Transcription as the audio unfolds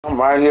I'm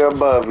right here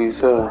above you,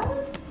 too.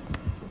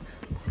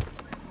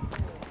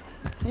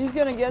 He's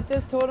gonna get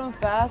this totem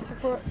fast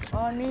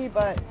on me,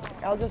 but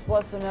I'll just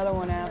bless another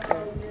one after.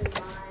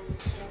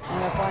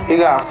 He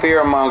got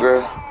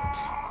Fearmonger.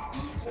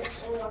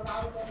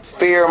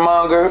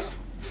 Fearmonger.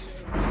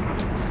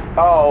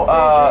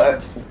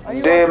 Oh,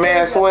 Dead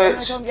Man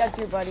Switch. I'm gonna come get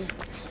you, buddy.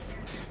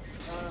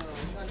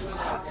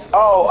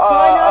 Oh,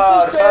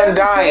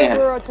 Undying.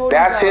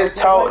 That's his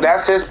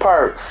That's his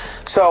perk.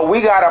 So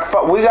we got.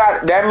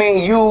 That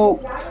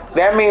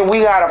mean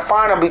we gotta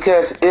find him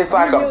because it's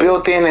like a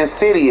built-in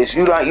Insidious.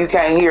 You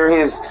can't hear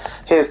his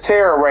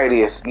terror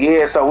radius.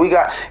 Yeah. So we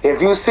got.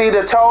 If you see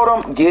the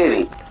totem, get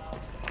it.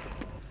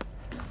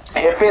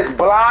 If it's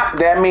blocked,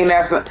 that mean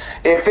that's.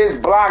 If it's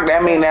blocked,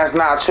 that mean that's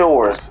not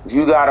yours.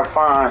 You gotta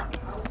find.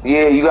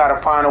 Yeah, you gotta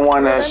find the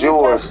one that's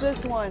yours.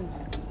 This one.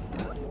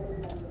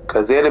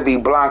 Cause it'll be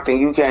blocked and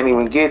you can't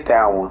even get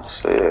that one.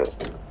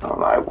 Shit. I'm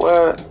like,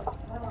 what?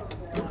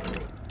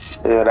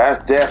 Yeah, that's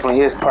definitely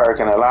his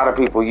perk, and a lot of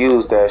people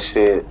use that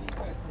shit.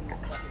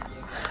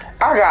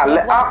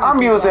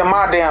 I'm using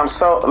my damn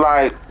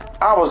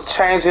I was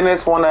changing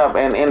this one up,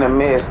 and in the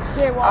mist,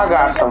 I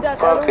got some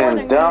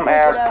fucking dumb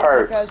ass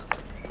perks.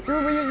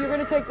 Drew, you're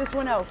gonna take this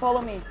one out.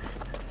 Follow me.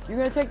 You're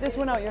gonna take this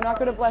one out. You're not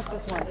gonna bless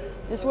this one.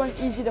 This one's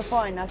easy to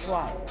find. That's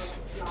why.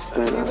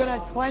 You're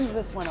gonna cleanse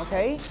this one,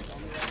 okay?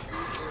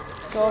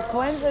 So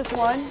cleanse this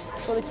one,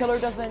 so the killer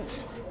doesn't.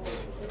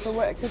 So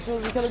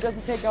the killer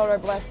doesn't take out our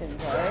blessings,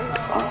 alright?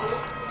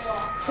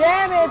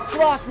 Damn it, it's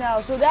blocked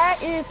now. So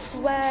that is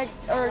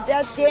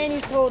that's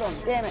Danny's totem.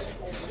 Damn it.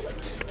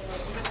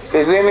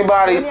 Is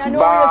anybody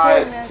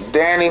by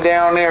Danny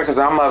down there? Cause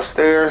I'm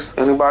upstairs.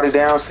 Anybody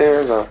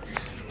downstairs or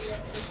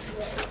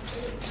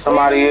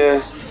somebody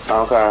is?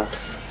 Okay.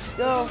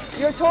 Yo,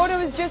 your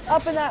totem is just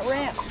up in that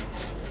ramp.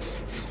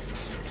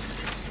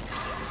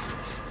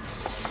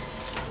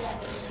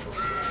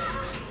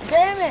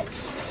 Damn it!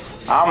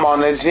 I'm on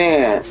the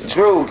gen.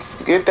 Drew,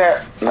 get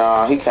that.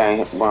 No, he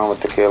can't run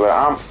with the killer.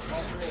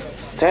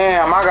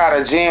 Damn, I got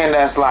a gen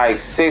that's like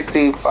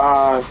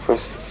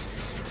 65%.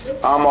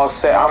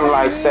 Almost I'm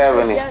like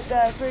 70. Get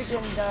that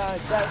freaking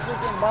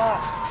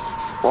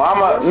box.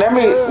 Well,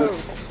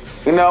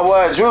 you know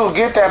what, Drew,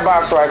 get that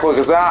box right quick,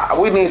 cause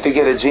we need to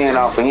get a gen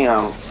off of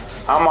him.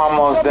 I'm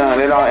almost done.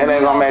 It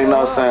ain't gonna make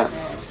no sense.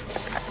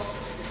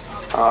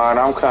 All right,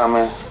 I'm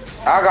coming.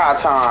 I got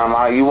time.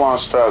 You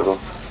won't struggle.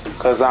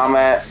 Cause I'm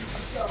at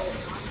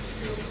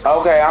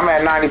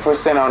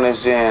 90% on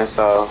this gen,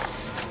 so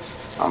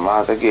I'm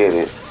about to get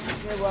it.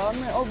 Okay,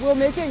 well, we'll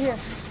make it here.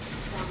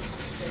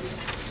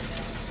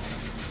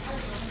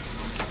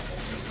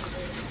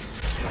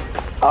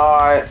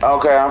 Alright,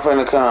 okay, I'm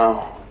finna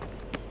come.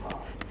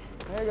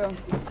 There you go.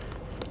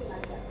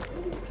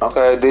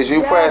 Okay, did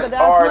you press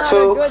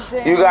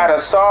R2? You gotta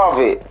solve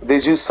it.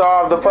 Did you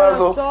solve the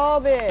puzzle?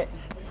 Solve it.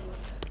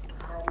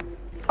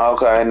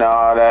 Okay,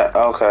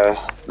 okay.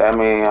 That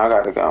means I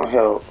gotta come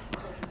help.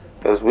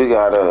 Cause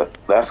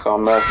that's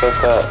gonna mess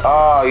us up.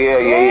 Oh, yeah.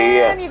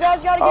 Damn, you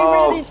guys gotta get rid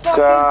of these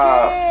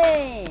fucking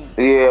chains.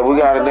 Yeah,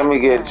 let me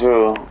get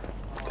Drew.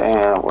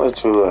 Damn, where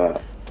Drew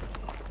at?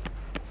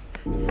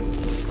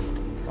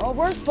 Oh,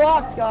 we're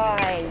fucked,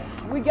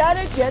 guys. We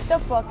gotta get the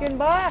fucking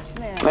box,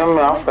 man.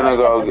 I'm finna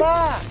go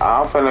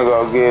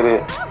get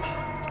it.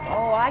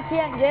 Oh, I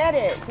can't get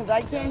it, cause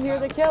I can't hear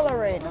the killer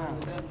right now.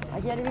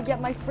 I can't even get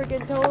my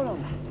freaking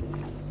totem.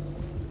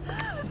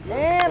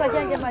 Damn, I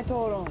can't get my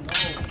totem.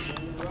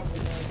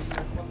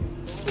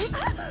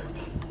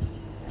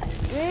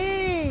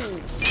 Jeez.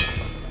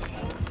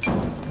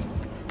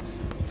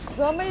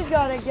 Somebody's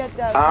gotta get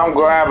that. I'm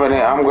grabbing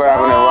it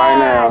right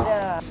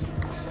now.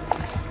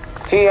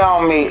 He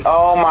on me.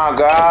 Oh my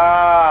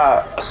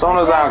god. As soon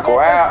as I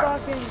grab,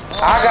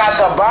 I got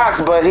the box,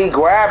 but he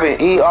grabbed it.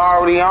 He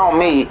already on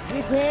me.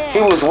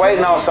 He was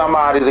waiting on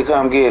somebody to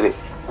come get it.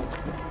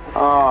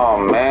 Oh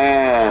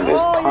man, this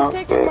punk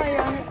bitch.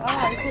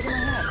 He's taking my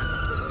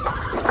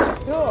hat.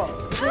 Cool.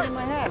 He's taking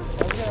my hat. I was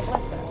gonna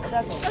bless that, but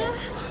that's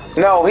okay.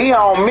 No, he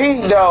on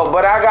me though,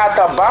 but I got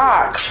the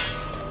box.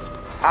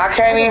 I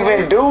can't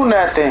even do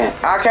nothing.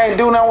 I can't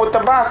do nothing with the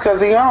box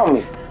because he on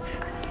me.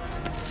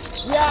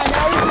 Yeah,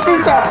 now you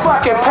Eat that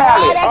fucking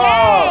pallet.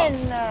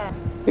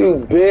 You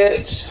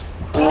bitch.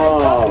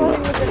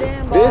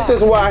 This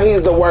is why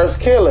he's the worst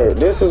killer.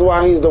 This is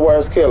why he's the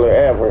worst killer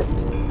ever.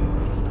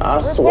 I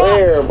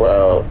swear,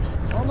 bro.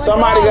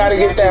 Somebody got to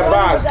get that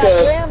box,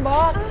 cause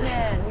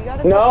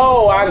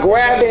no, I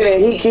grabbed it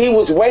and he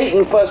was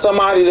waiting for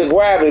somebody to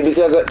grab it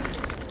because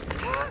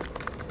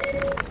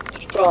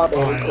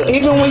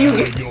even when you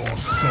get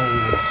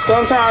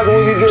sometimes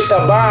when you get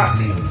the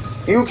box,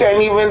 you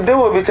can't even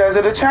do it because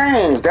of the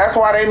chains. That's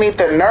why they need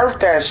to nerf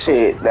that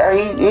shit. That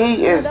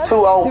he is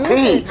too OP.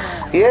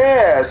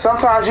 Yeah,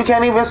 sometimes you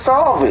can't even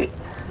solve it.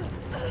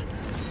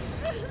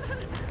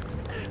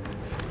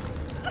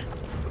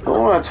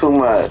 Doing too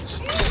much.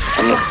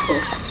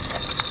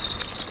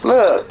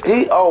 Look,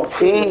 he OP,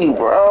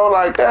 bro.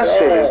 Like that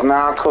shit is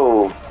not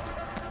cool.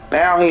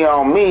 Now he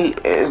on me.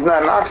 It's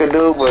nothing I can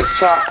do but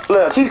chop.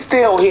 Look, he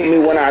still hit me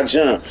when I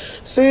jump.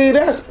 See,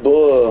 that's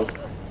bull.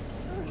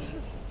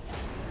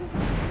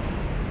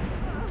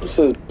 This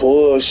is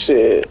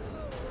bullshit.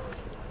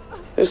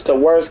 It's the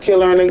worst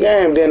killer in the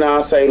game. Then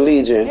I'll say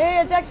Legion.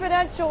 Hey, it's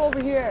exponential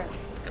over here.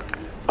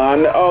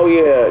 Oh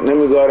yeah, let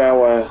me go that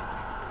way.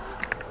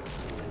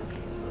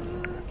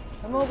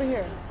 I'm over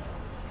here.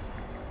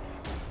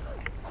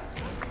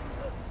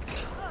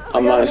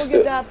 I gotta go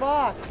get that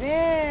box.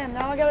 Man,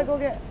 now I gotta go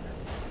get...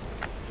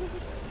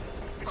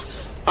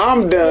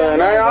 I'm done.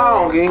 Yeah, I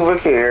don't even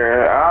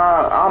care.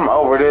 I'm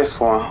over this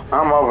one.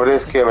 I'm over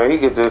this killer. He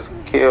could just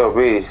kill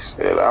me.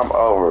 Shit, I'm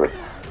over it.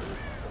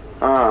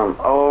 I'm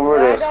over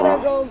this one. I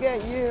gotta go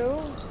get you.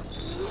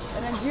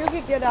 And then you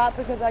can get out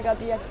because I got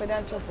the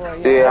exponential for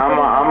you.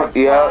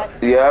 Yeah,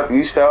 yep,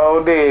 you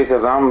sure did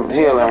because I'm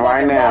healing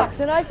right now.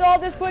 Can I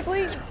solve this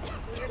quickly?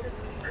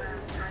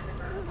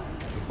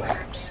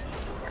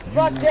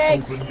 Fuck's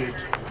sakes.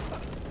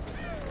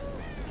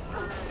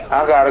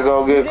 I gotta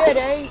go get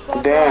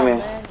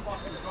Danny.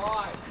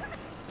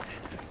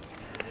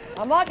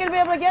 I'm not gonna be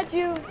able to get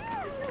you.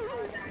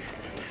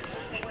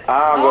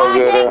 I'll go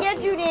get her. I can't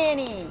get you,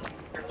 Danny.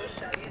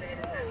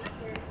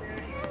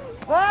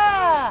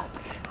 Fuck.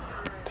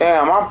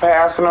 Damn, I'm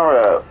passing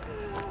her up.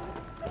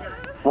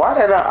 Why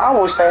did I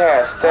wish they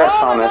had steps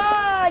on this. Oh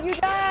my God, you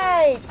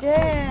died.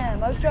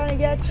 Damn, I was trying to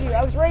get you.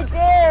 I was right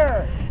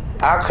there.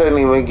 I couldn't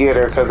even get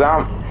her because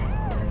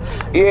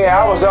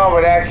yeah, I was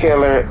over that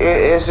killer.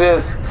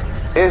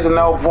 It's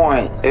no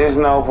point. It's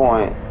no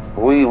point.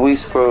 We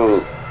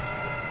screwed.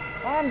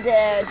 I'm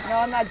dead. No,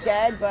 I'm not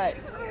dead, but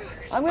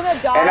I'm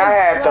gonna die. And I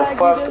had to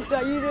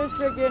fuck. You just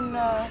freaking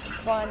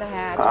find a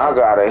hack. I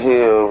gotta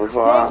heal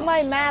before. Take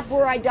my map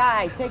where I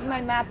died. Take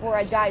my map where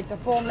I died. It's a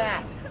full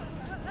map.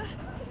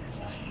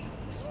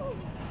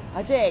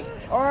 I think.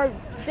 Or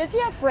does he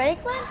have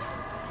Franklin's?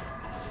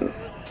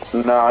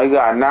 No, he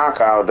got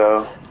knockout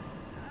though.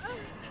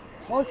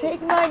 Well,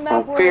 take my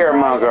map where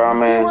Fearmonger, I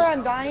mean. Where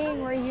I'm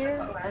dying, right here,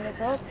 on this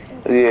hook?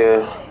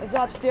 Yeah. It's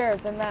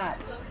upstairs, the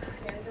map.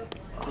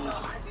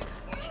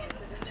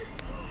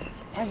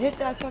 I hit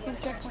that fucking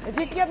checkpoint. If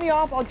you can get me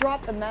off, I'll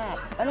drop the map.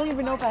 I don't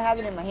even know if I have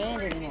it in my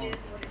hand anymore.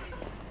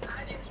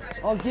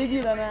 I'll give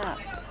you the map.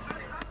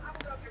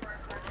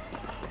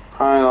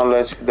 I ain't gonna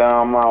let you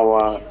down my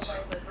watch.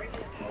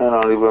 It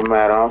don't even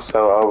matter. I'm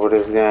so over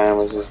this game.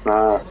 It's just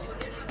not.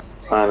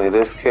 Honey,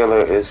 this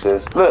killer is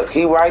just... Look,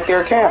 he right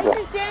there camping.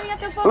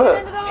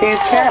 Look, he's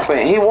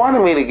camping. He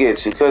wanted me to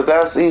get you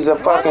because he's a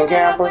fucking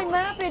camper. I don't have my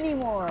map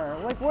anymore.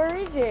 Like, where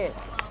is it?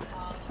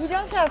 He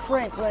does have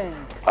Franklin's.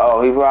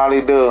 Oh, he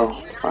probably do.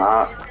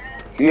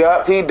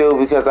 Yup, he do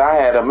because I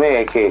had a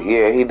med kit.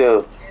 Yeah, he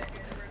do.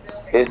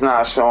 It's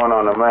not showing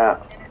on the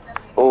map.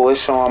 Oh, it's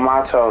showing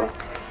my total.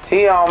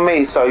 He on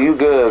me, so you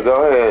good.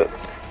 Go ahead.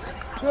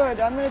 Good,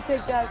 I'm gonna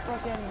take that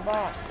fucking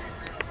box.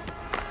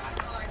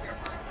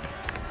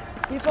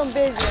 Keep him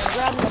busy and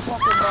grab me the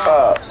fucking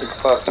box. You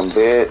fucking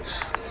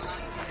bitch.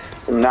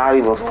 Not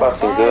even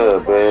fucking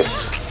good, bitch.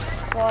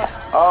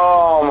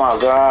 Oh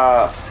my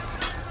God.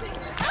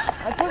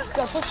 I pushed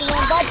the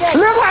wrong button.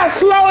 Look how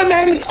slow it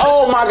made me.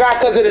 Oh my God,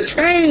 because of the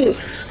chain.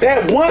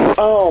 That one.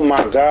 Oh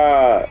my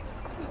God.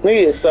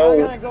 He is so. I'm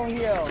gonna go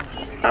heal.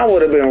 I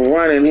would have been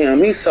running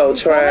him. He's so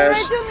trash.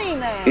 Right to me,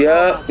 man.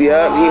 Yup. He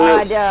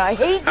knew. I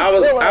hate I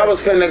was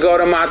finna go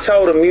to my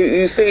totem.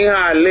 You see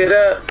how I lit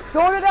up?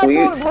 Go to that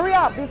totem. Hurry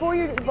up before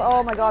you.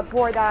 Oh my God,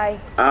 before I die.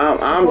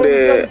 I'm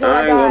dead.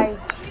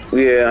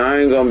 I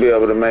ain't gonna be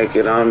able to make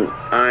it. I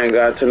ain't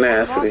got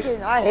tenacity.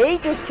 I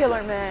hate this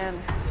killer,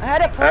 man. I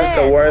had a plan. That's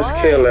the worst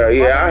killer.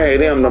 Yeah, I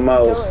hate him the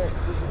most.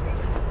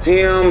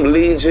 Him,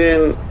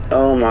 Legion.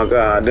 Oh my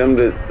God, and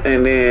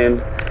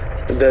then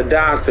the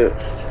doctor.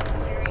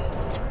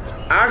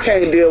 I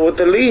can't deal with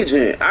the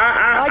Legion.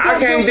 I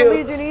can't deal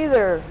with the Legion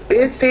either.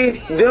 It's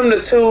them the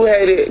two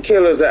hated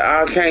killers that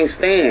I can't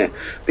stand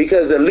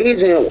because the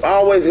Legion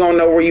always gonna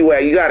know where you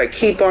at. You gotta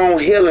keep on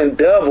healing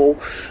double,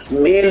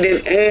 mending,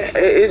 and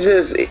it's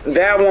just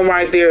that one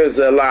right there is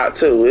a lot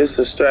too. It's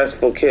a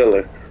stressful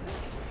killer.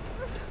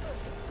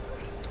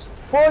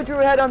 Hold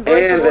your head on.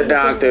 And the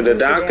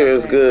doctor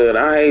is good.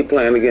 I hate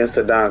playing against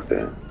the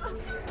doctor.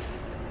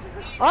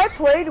 I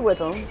played with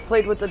him,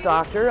 played with the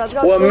doctor. I've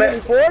got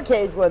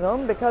 24Ks with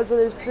him because of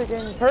his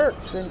freaking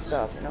perks and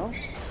stuff, you know?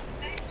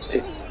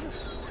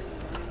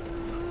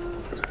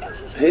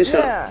 He's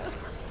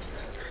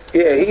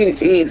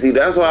easy.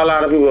 That's why a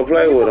lot of people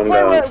play with him,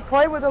 though.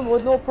 Play with him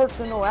with no perks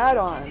and no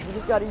add-ons. You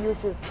just got to use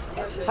his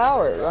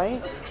power,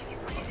 right?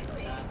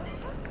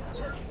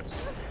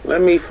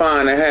 Let me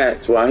find the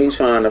hats while he's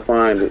trying to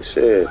find it.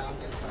 Shit.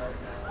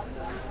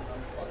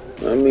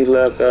 Let me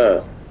look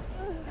up.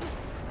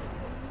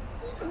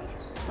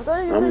 I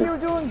thought you said you were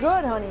doing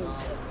good, honey.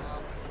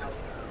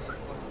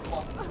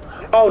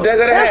 Oh, there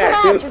go the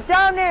hatch. It's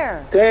down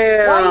there.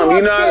 Damn,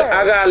 you know,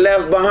 I got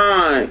left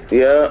behind.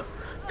 Yeah.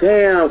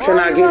 Damn, can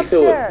I get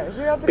to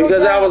it?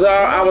 Because I'm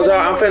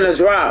finna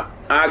drop.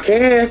 I'm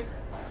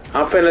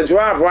finna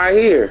drop right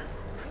here.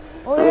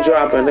 I'm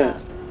dropping that.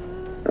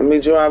 Let me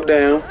drop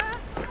down.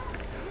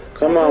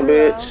 Come on,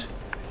 bitch.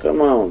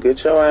 Come on,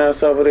 get your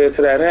ass over there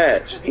to that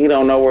hatch. He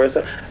don't know where it's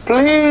at.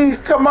 Please,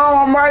 come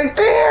on, I'm right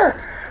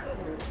there.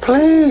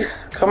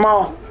 Please, come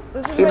on.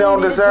 He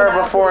don't deserve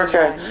a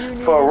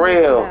 4K for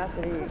real.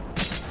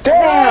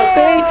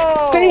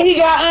 Damn, see, he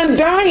got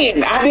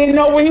undying. I didn't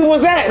know where he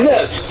was at.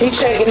 Look, he's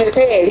shaking his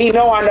head. He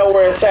know I know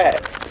where it's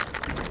at.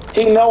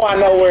 He know I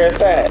know where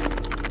it's at.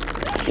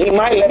 He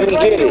might let me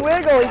get it. He's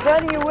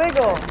letting you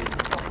wiggle.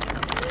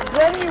 He's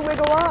letting you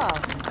wiggle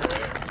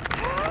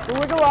off. So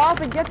wiggle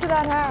off and get to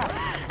that hatch.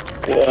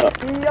 Yeah.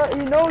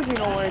 He knows you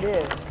know where it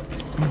is.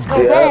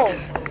 Yeah.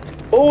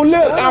 Oh,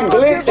 look, I'm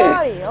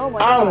glitching. Oh my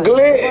I'm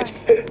glitched.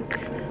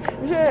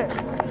 Shit.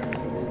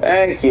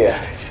 Thank you.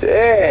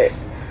 Shit.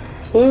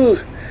 Whew.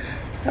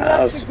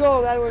 That was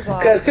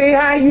awesome. Cause see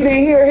how you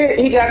didn't hear it?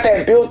 He got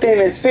that built-in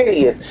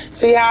Insidious.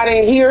 See how I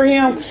didn't hear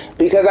him?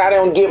 Because I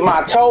didn't get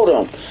my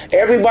totem.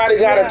 Everybody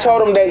got a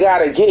totem they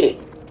gotta get.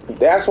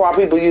 That's why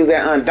people use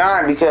that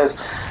Undying, because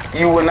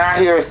you will not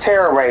hear his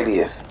terror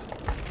radius.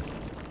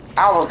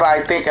 I was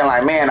like thinking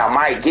like, man, I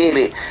might get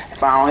it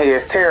if I don't hear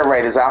his terror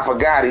radius. I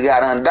forgot he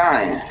got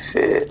Undying.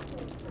 Shit.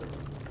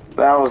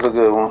 That was a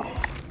good one.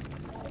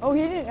 Oh,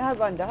 he didn't have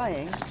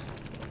Undying.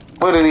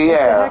 What did he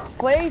have? The next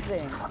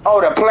plaything.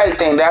 Oh, the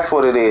plaything. That's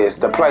what it is.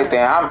 The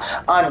plaything.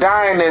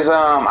 Undying is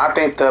I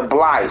think the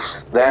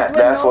Blythes.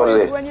 That's what it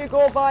is. When you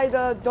go by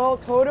the dull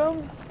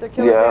totems, the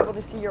killer's able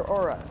to see your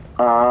aura.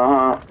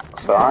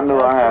 So I knew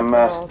I had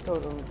messed.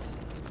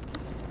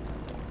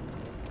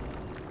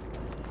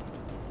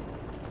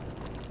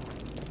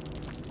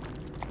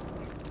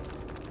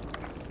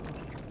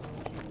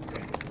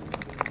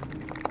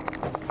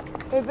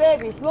 Hey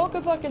baby, smoke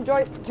a fucking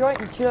joint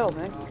and chill,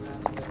 man.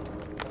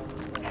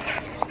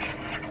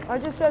 I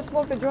just said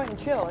smoke a joint and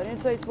chill. I didn't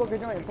say smoke a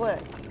joint and play.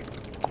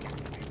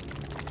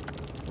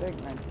 Big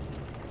man.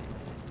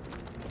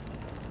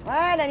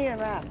 And I need a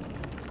map.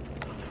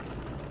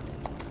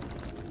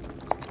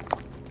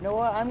 You know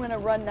what? I'm gonna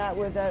run that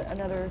with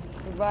another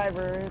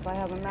survivor if I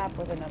have a map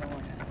with another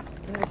one.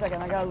 Give me a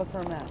second. I gotta look for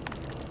a map.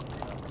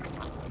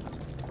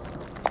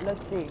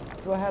 Let's see.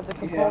 Do I have the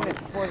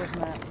components for this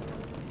map?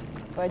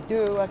 If I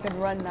do, I can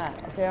run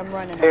that. Okay, I'm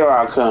running. Here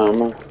I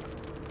come.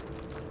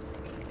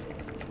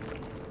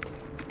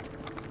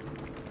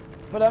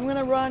 But I'm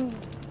gonna run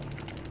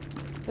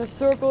the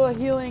circle of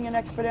healing and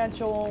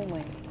exponential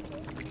only.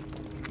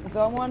 Because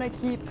I want to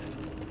keep...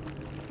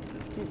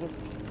 Jesus.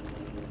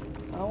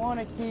 I want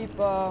to keep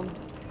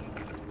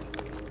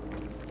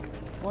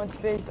one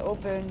space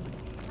open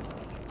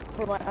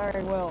for my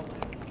Iron Will.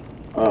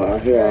 Oh,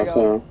 here I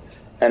come.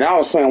 And I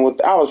was playing with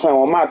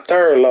my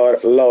third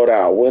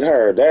loadout with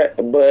her.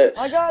 But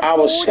I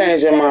was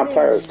changing my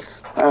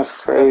perks. That's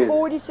crazy.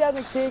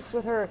 47 kicks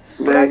with her.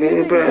 But I'm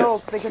using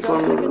hooks because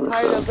I'm sick and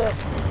tired of the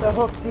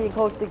hooks being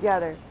close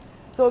together.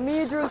 So me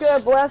and Drew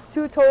gonna bless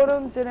 2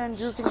 totems and then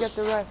Drew can get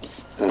the rest.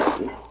 Thank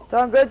you.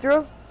 Sound good,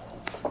 Drew?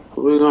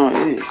 What we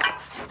gonna eat?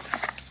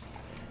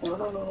 I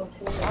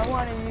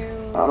want to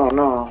use... I don't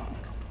know.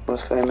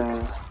 What's that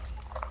name?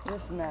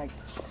 This mag.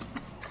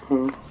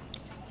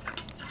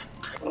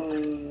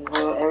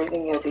 Well,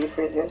 everything in your deep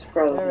freezer is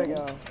frozen. There we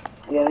go.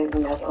 The only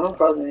thing that's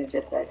unfrozen is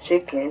just that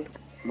chicken.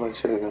 What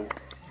chicken?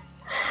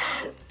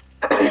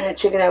 The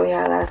chicken that we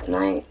had last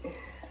night.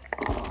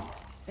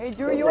 Hey,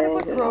 Drew, you want to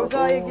put Crow's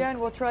Eye again?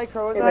 We'll try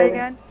Crow's Eye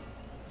again.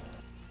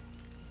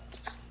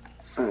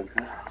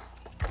 Okay.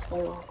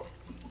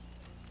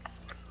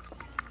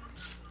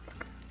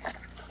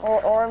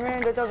 Or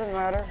Ormond, it doesn't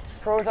matter.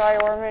 Crow's Eye,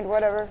 Ormond,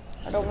 whatever.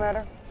 It don't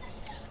matter.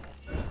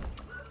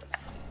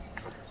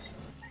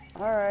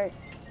 Alright.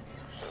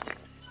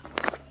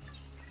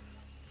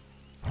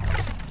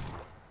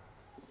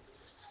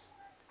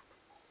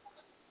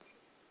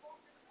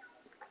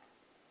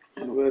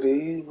 What we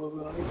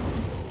gonna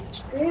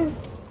eat?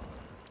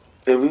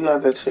 If we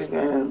got the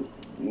chicken,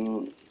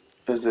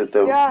 is it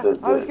the... Yeah,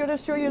 I was gonna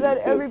show you that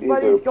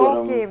everybody's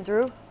golf game,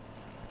 Drew.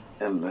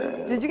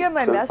 Did you get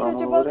my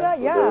message about that?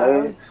 Yeah, I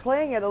was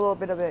playing it a little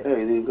bit of it. Yeah,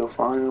 you need to go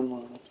find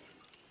them.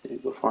 You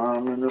can fry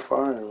them in the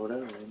fire or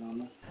whatever, you know what I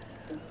mean?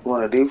 You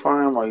want to deep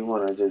fry them or you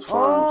want to just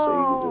fry them so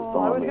you can just throw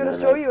them in? I was going to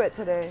show you it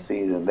today.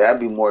 Season. That'd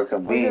be more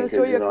convenient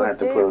because you don't have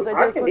to put...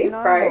 I can deep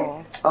fry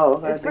it. Oh,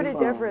 okay. It's pretty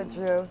different,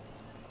 Drew.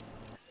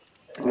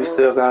 We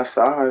still got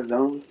sides,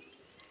 don't we?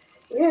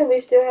 Yeah, we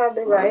still have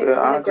the rice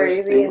and the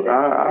gravy and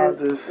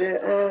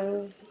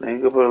then you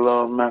can put a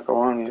little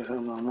macaroni or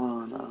something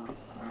on.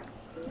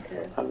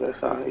 Okay. I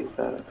guess I'll eat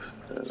that.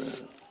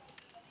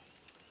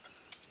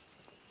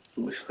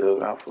 We still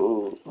got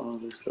food. Oh,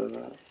 we still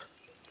got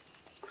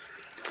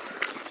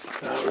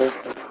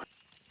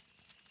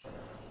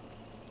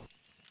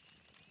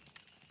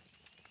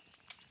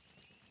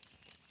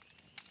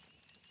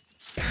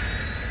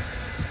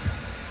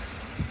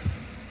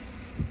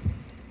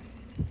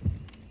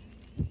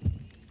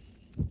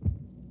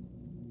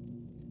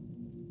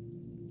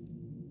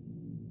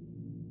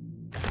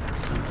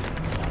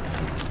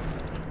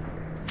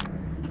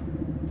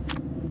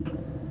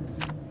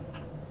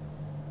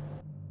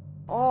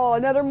Oh,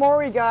 another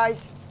Mori,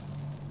 guys.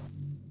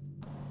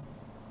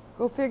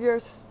 Go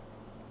figures.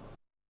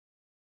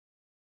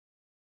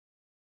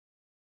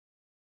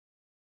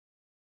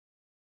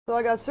 So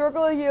I got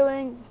Circle of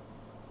Healing,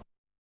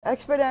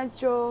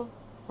 Exponential,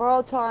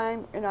 Borrowed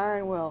Time, and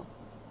Iron Will.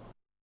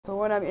 So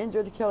when I'm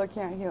injured, the killer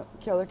can't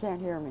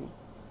hear me.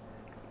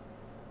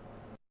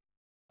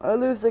 I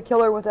lose the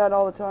killer with that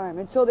all the time.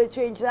 Until they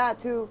change that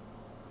to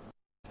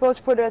supposed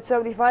to put it at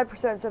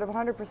 75% instead of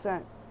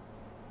 100%.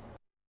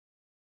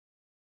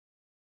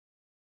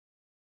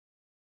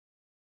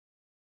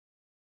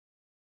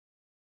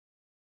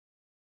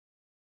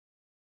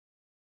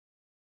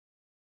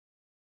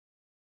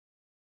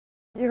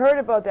 You heard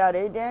about that,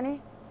 eh,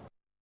 Danny?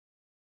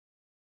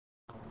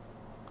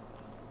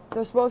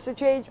 They're supposed to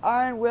change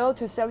Iron Will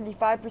to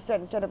 75%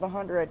 instead of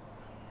 100.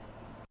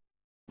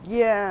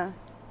 Yeah.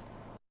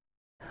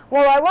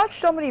 Well, I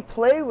watched somebody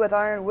play with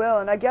Iron Will,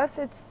 and I guess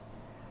it's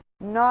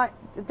not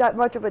that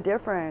much of a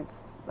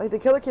difference. Like the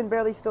killer can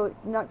barely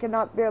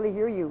cannot barely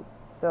hear you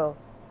still.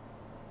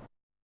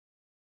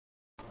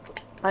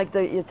 Like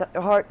it's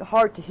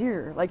hard to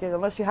hear. Like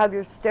unless you have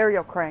your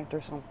stereo cranked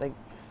or something.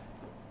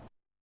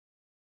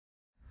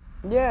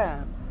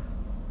 Yeah.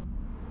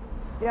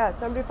 Yeah,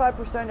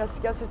 75%.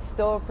 I guess it's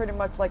still pretty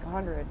much like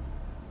 100.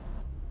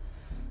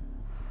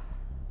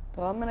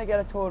 So I'm gonna get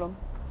a totem.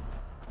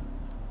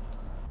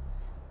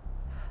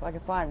 If I can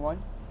find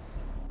one.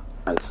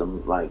 Like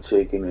some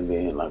chicken, and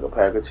then like a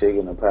pack of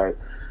chicken, a pack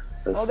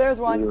of, oh, there's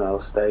one. You know,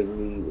 steak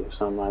meat or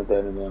something like that,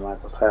 and then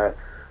like a pack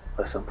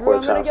of some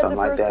pork chops, something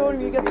like that. Totem,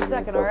 you get the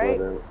second,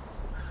 alright?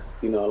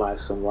 You know, like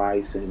some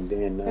rice, and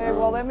then okay,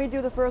 well let me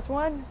do the first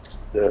one.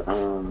 The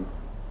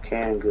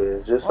canned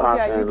goods, just so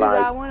okay, I can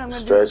like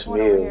stretch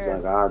meals.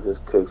 Like I'll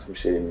just cook some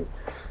shit and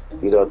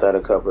eat out that a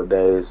couple of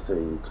days till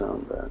you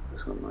come back or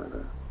something like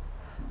that.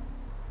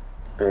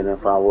 And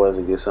if I was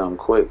to get something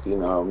quick, you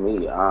know,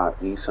 I'll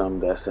eat something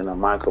that's in a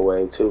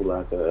microwave too,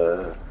 like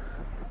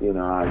you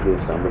know, I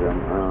get some of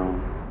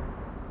them.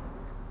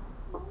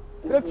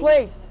 Good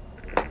place.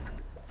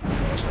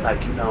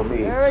 Like, you know me.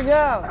 There we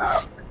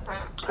go.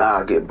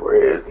 I'll get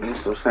bread, eat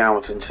some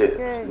sandwich and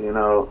chips, you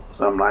know,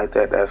 something like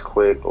that. That's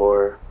quick,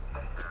 or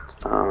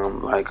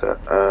like I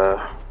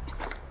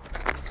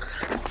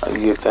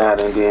get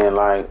that, and then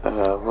like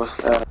what's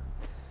that?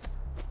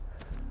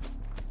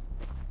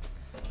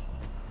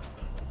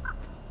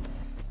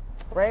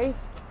 Wraith?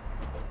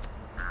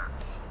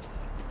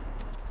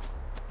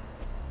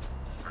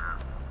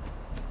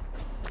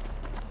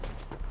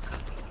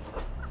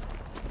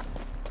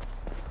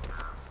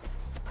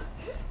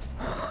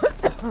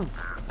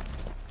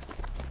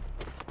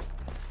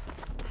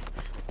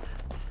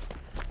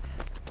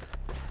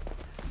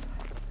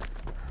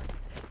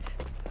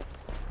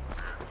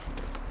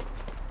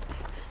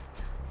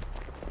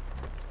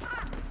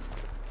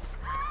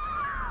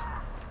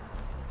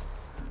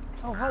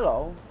 Oh,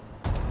 hello.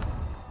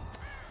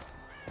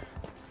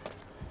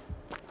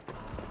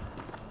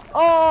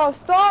 Oh,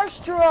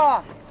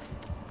 Starstruck!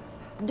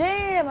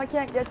 Damn, I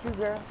can't get you,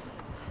 girl.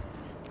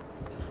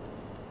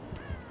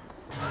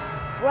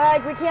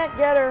 Swag, we can't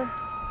get her.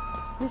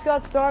 He's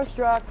got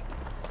Starstruck.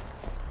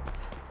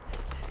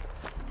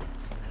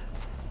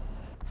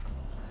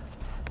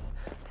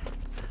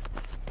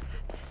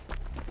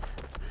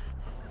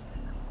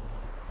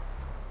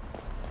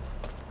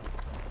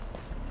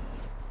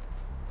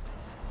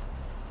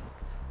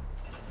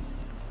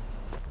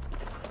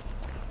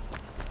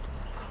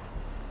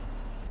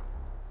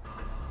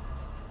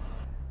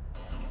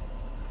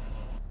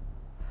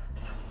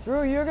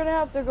 Drew, you're gonna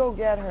have to go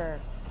get her.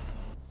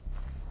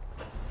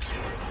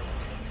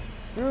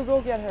 Drew,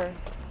 go get her.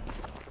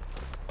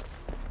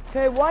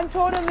 Okay, one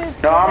totem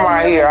is... No, I'm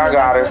right here. I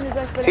got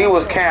her. He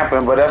was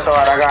camping, but that's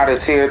alright. I got a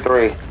tier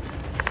 3.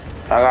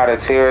 I got a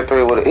tier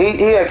 3 with it.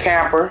 He a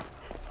camper.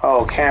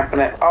 Oh, camping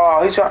it.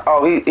 Oh,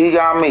 he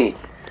got me.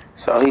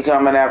 So he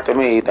coming after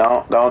me.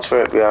 Don't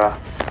trip, y'all.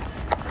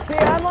 Okay,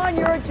 I'm on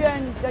your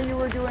gen that you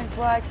were doing,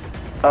 Swag.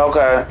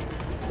 Okay.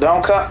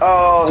 Don't come.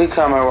 Oh, he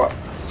coming.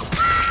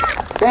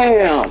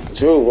 Damn,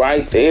 Drew,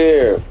 right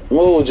there.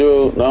 Move,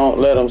 Drew. Don't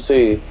let him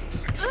see.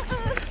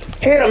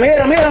 Hit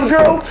him,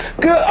 Drew.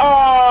 Good.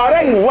 Oh,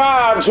 they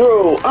wild,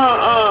 Drew.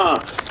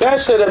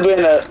 That should have been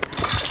a...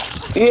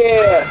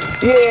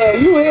 Yeah,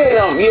 you hit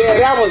him. Yeah,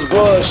 that was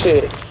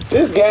bullshit.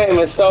 This game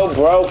is so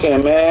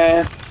broken,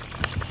 man.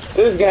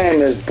 This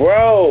game is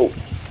broke.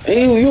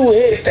 You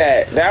hit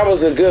that. That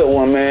was a good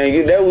one, man.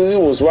 You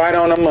was right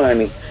on the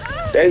money.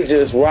 They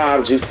just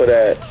robbed you for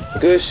that.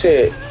 Good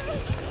shit.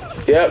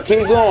 Yep,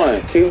 keep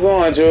going,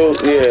 Drew.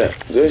 Yeah,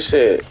 good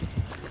shit.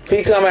 If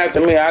he come after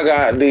me, I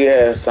got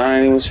DS. I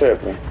ain't even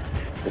tripping.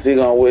 Cause he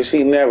gonna wish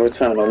he never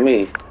turned on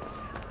me.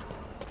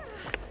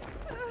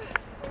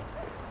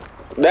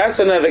 That's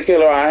another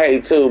killer I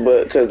hate too,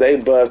 but cause they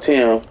buffed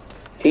him,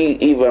 he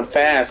even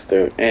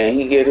faster, and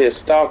he get his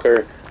stalk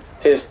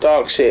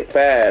shit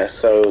fast.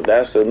 So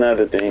that's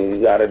another thing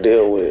you gotta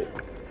deal with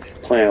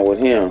playing with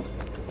him.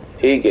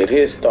 He get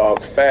his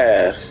stalk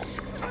fast.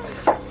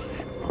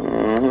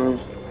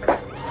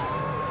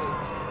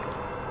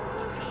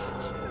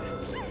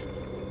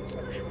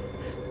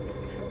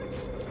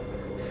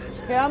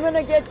 I'm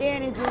gonna get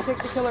Danny to take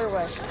the killer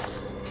away.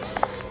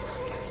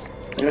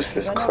 This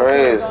is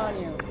crazy.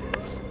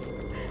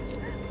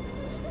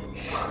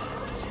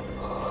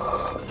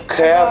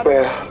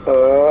 Capping.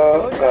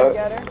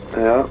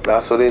 Yeah,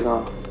 that's what he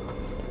doing.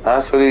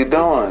 That's what he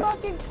doing.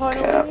 Fucking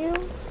tunneling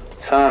you?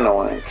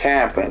 Tunneling,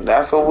 camping.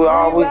 That's what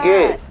all we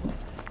get.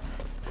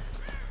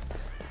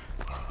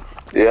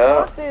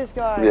 Yeah. Fuck this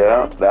guy.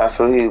 Yeah, man. that's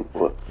what he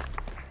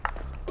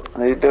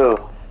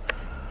do.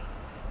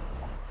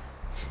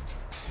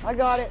 I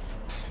got it.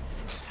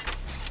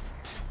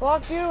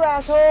 Fuck you,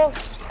 asshole.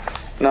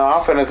 No,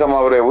 I'm finna come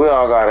over there. We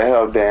all gotta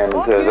help Dan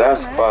because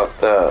that's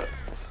fucked up.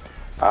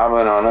 I've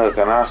been on hook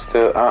and I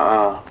still,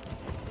 I'm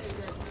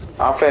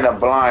finna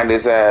blind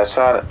his ass.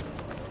 Try to.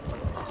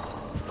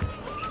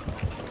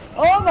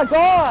 Oh my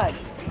god.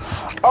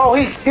 Oh,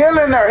 he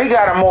killing her. He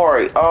got a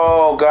Mori.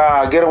 Oh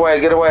god, get away,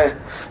 get away.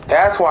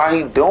 That's why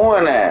he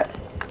doing that.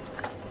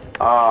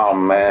 Oh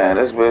man,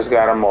 this bitch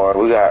got a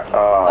Mori. We got,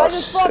 I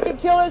just fucking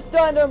killer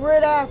stunned him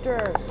right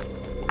after.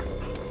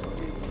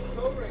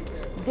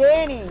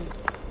 Danny.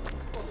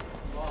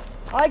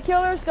 I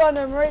killer stunned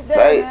him right there.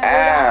 They man,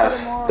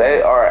 ass. Right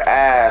they are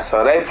ass.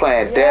 So they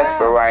playing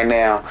desperate right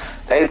now.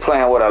 They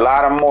playing with a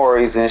lot of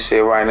Moris and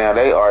shit right now.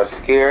 They are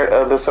scared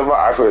of the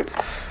survivors.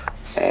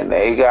 And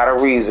they got a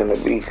reason to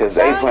be because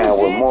they playing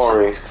with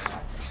Moris.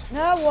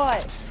 Now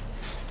what?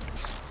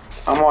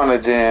 I'm on the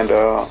gen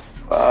though.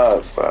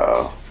 Fuck,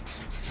 bro.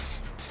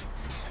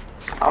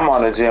 I'm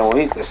on the gen where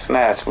he could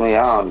snatch me.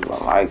 I don't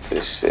even like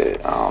this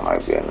shit. I don't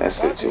like being in this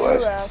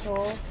situation. You,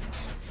 asshole.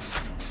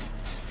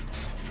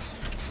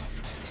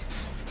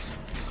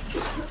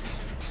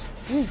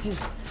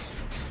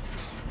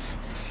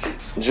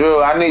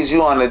 Drew, I need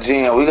you on the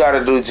gen. We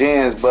gotta do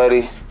gens,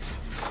 buddy.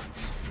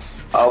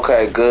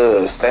 Okay,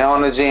 good. Stay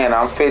on the gen.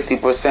 I'm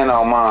 50%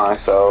 on mine,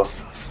 so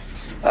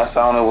that's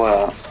the only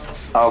way.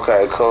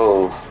 Okay,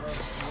 cool.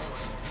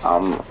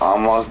 I'm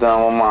almost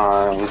done with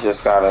mine. We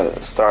just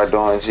gotta start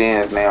doing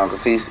gens now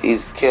because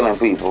he's killing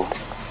people.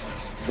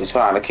 He's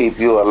trying to keep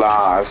you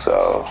alive,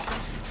 so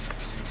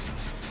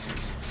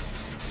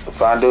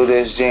if I do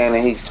this gen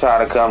and he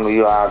try to come to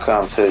you, I'll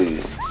come to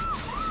you.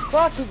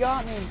 Fuck, he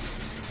got me.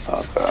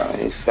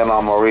 Okay, he's still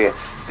on Maria.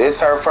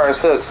 This her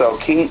first hook, so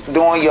keep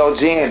doing your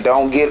gen.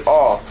 Don't get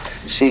off.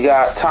 She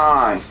got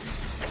time.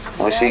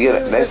 When she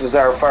get, this is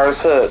her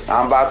first hook.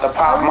 I'm about to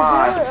pop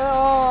mine.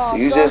 Oh,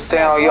 you just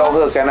stay on your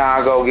hook and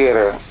I'll go get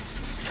her.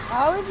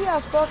 How is he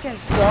a fucking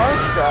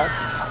starstruck?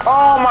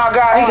 Oh my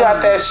god, he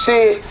got that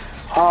shit.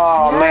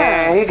 Oh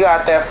man, he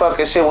got that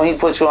fucking shit. When he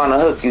put you on the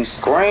hook, you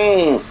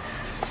scream.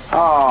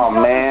 Oh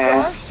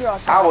man,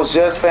 I was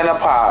just finna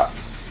pop.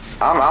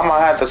 I'm gonna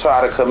have to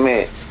try to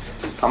commit.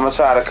 I'm gonna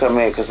try to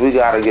commit because we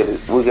gotta get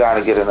it. We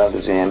gotta get another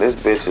gen. This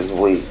bitch is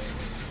weak.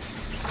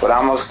 But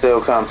I'm gonna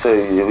still come to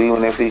you.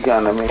 Even if he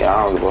come to me,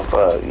 I don't give a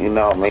fuck. You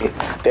know me.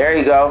 There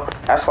you go.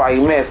 That's why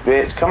you missed,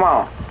 bitch. Come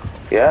on.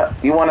 Yeah.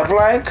 You wanna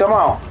play? Come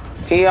on.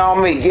 He on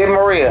me. Get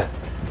Maria.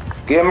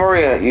 Get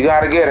Maria. You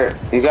gotta get her.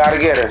 You gotta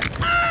get her.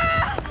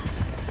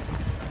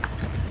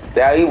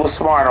 Yeah, he was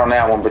smart on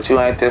that one, but you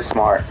ain't this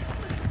smart.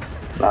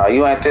 No,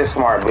 you ain't this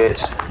smart,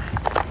 bitch.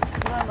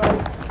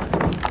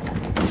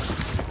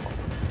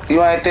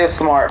 You ain't this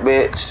smart,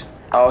 bitch.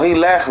 Oh, he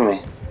left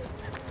me.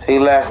 He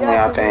left me,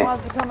 I think. He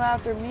wants to come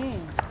after me.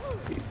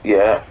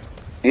 Yeah.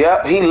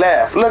 Yep, he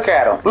left. Look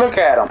at him. Look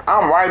at him.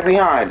 I'm right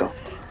behind him.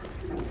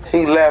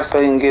 He left so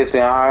he can get to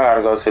him. I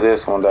gotta go to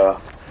this one, though.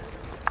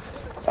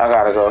 I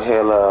gotta go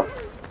heal up.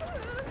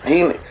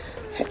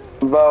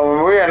 But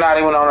Maria not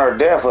even on her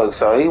death hook,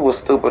 so he was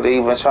stupid to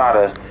even try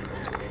to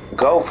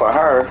go for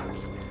her.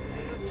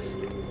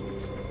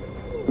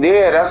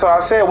 Yeah, that's what I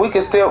said. We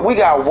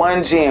got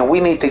one gen. We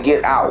need to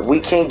get out. We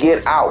can't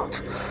get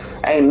out.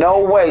 Ain't no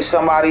way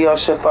somebody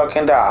else should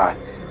fucking die.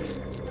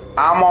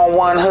 I'm on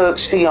one hook,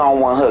 she on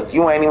one hook.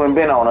 You ain't even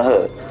been on a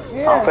hook.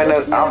 Yeah,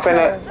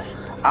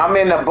 I'm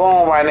in the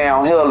boom right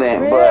now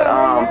healing, but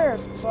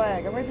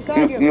Flag. I'm right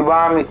beside you. You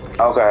behind me?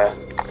 Okay.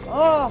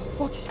 Oh,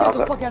 fuck, you scared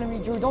the fuck out of me,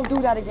 Drew. Don't do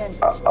that again.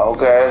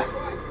 Okay.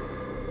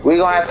 We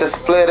gonna have to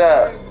split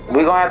up.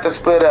 We gonna have to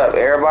split up.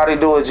 Everybody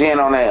do a gen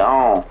on their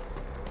own.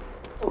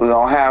 We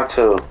gonna have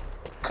to,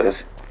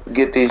 cause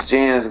get these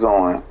gens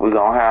going. We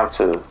gonna have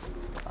to.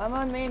 I'm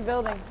on main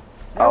building.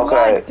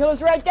 Okay.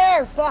 Killer's right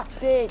there. Fuck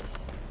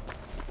sakes.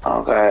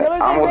 Okay.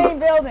 Killer's in main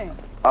building.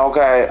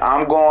 Okay,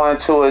 I'm going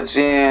to a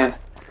gen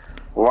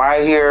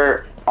right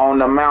here on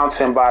the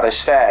mountain by the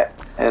shack.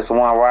 There's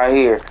one right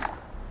here.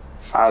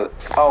 He by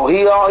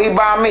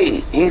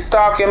me. He's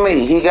stalking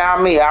me. He got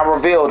me. I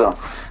revealed him.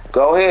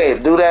 Go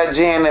ahead, do that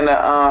gen in the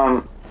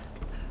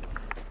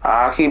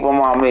I'll keep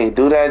him on me.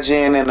 Do that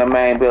gen in the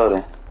main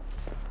building.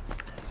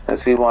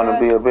 Since he want to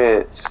be a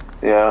bitch.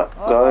 Yeah,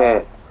 go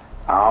ahead.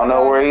 I don't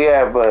know where he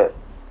at, but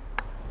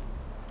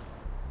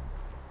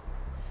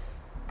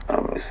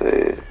let me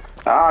see.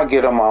 I'll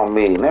get him on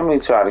me. Let me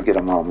try to get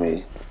him on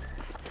me.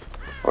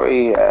 Where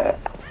he at?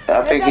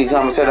 I think he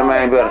coming to the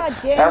main building.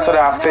 That's what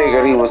I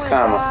figured he was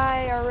coming.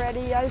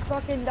 I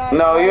fucking died.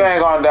 No, you ain't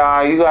gonna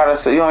die. You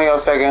on your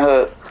second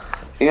hook.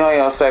 You on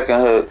your second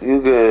hook.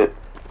 You good.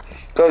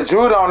 Cause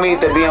Drew don't need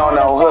to be on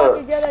no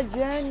hook. Get a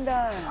gen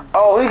done.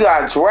 Oh, he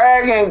got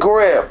dragon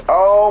grip.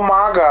 Oh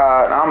my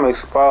God, I'm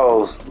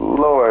exposed.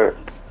 Lord.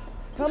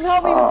 Come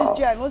help me with this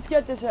gen. Let's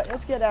get this.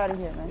 Let's get out of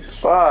here, man.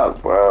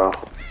 Fuck, bro.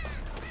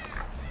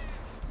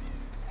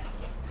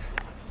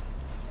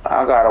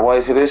 I gotta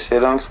wait till this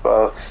shit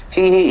unexposed.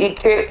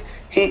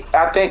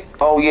 I think.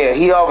 Oh yeah,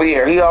 he over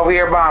here. He over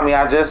here by me.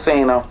 I just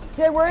seen him.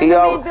 Okay, we're in the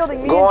main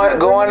building.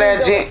 Go in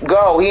that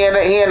go. He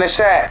in the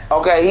shack.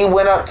 Okay, he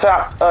went up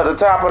top, the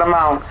top of the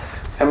mountain.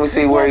 Let me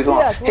see where he's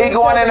going. He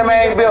going in the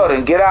main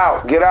building. Get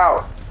out. Get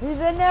out. He's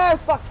in there.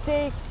 Fuck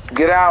sakes.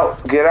 Get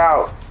out. Get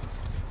out.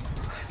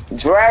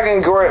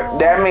 Dragon grip. Oh.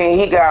 That mean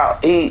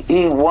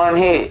he one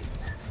hit.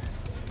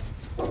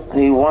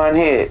 He one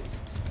hit.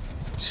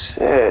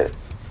 Shit.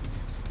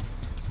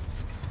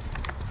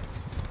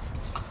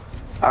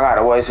 I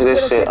gotta wait till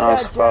this shit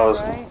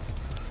unexposed. Right?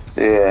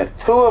 Yeah,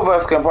 2 of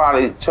us can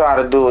probably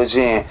try to do a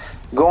gen.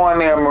 Go in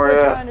there,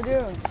 Maria.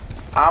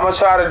 I'm gonna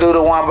try to do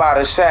the one by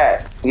the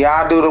shack.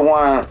 Y'all do the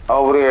one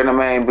over there in the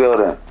main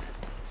building.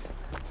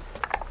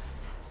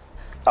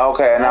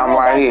 Okay, and I'm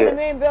right here. The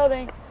main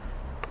building.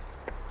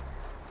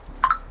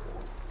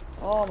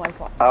 Oh my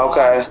fuck.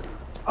 Okay.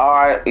 All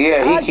right.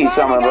 Yeah, he keep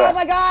coming back. Oh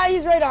my God,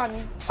 he's right on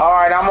me. All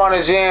right, I'm on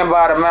the gen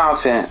by the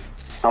mountain.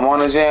 I'm on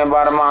the gen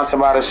by the mountain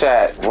by the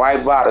shack,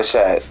 right by the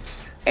shack,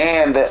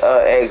 and the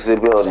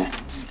exit building.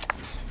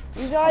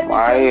 He's not even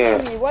right here.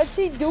 Me. What's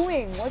he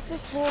doing? What's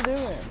this fool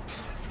doing?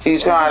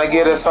 He's trying to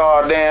get us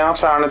all down,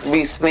 trying to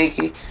be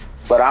sneaky,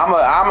 but I'm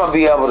gonna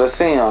be able to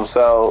see him,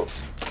 so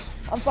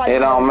it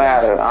don't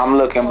matter. I'm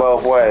looking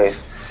both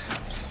ways.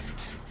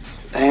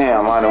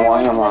 Damn, I don't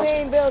want him on.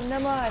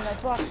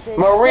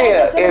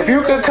 Maria, if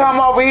you could come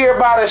over here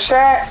by the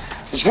shack.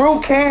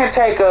 Drew can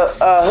take a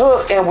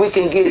hook and we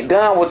can get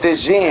done with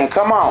this gen.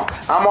 Come on.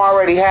 I'm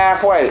already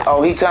halfway.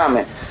 Oh, he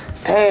coming.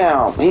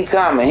 Damn, he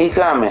coming. He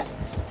coming.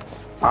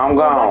 I'm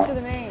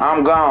gone.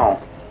 I'm gone.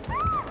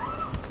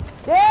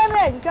 Damn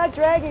it, he's got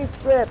dragon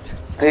script.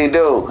 He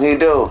do. He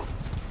do.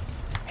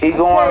 He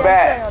going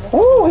back.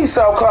 Woo, he's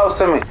so close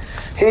to me.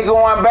 He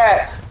going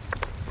back.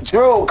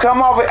 Drew,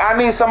 come over. I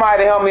need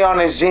somebody to help me on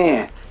this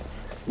gen.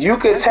 You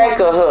could take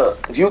a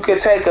hook. You could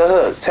take a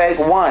hook. Take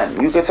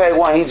one. You could take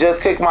one. He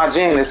just kicked my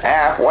gen. It's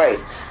halfway.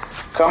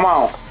 Come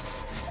on.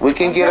 We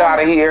can get out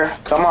of here.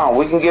 Come on.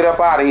 We can get up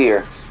out of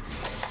here.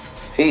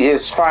 He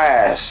is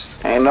trash.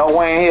 Ain't no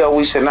way in hell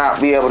we should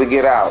not be able to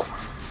get out.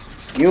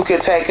 You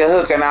could take a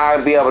hook and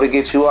I'll be able to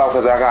get you up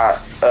because I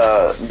got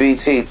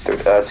BT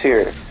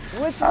tiered.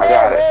 Which I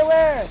got it.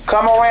 Where?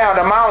 Come around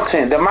the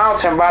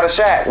mountain by the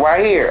shack,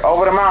 right here,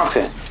 over the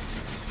mountain.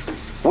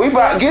 We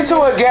about get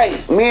to a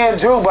gate. Me and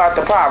Drew about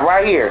to pop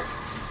right here.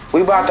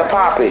 We about to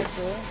pop it.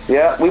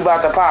 Yeah, we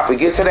about to pop it.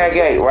 Get to that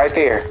gate right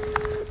there.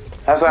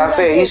 That's what I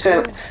said.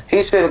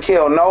 He shouldn't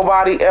kill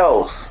nobody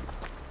else.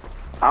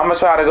 I'm gonna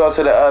try to go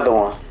to the other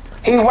one.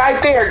 He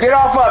right there. Get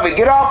off of it.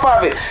 Get off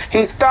of it.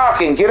 He's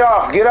stalking. Get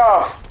off. Get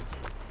off.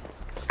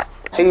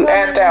 He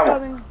at that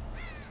one.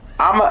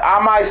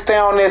 I might stay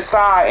on this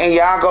side and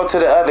y'all go to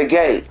the other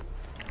gate.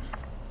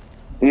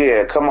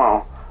 Yeah, come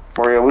on.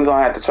 For real, we're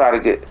gonna have to try to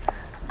get.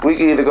 We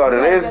can either go to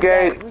this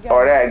gate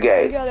or that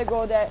gate. We gotta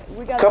go that.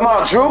 Come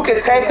on, Drew can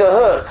take a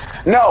hook.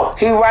 No,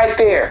 he right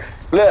there.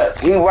 Look,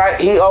 he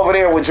over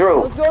there with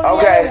Drew. Let's go to the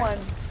other one.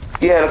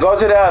 Yeah, go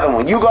to the other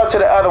one. You go to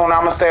the other one.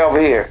 I'm gonna stay over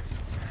here.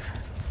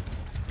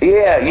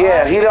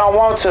 Yeah, he don't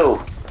want to.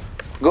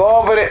 Go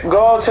over there.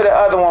 Go to the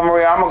other one,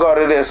 Maria. I'm gonna go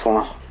to this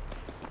one.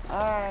 All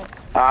right.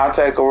 I'll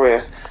take a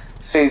risk.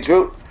 See,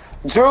 Drew,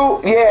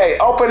 yeah,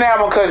 open that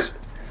one, cause.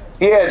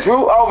 Yeah,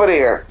 Drew over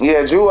there.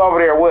 Yeah, Drew over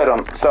there with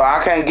him. So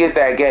I can't get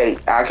that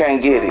gate. I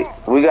can't get it.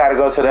 We got to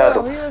go to the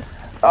other one.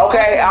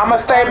 Okay, I'm going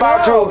to stay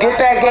by Drew. Get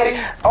that gate.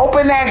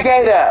 Open that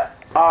gate up.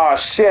 Oh,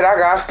 shit, I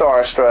got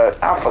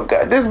starstruck. I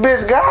forgot. This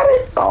bitch got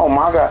it? Oh,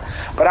 my God.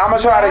 But I'm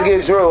going to try to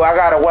get Drew. I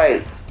got to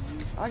wait.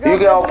 I got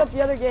to open up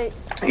the other gate.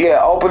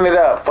 Yeah, open it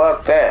up.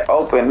 Fuck that.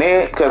 Open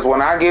it, because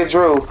when I get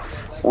Drew,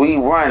 we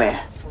running.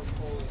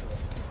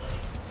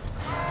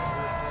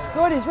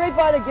 Good, he's right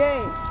by the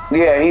gate.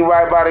 Yeah, he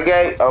right by the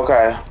gate?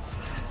 Okay.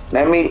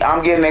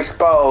 I'm getting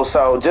exposed,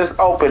 so just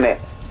open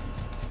it.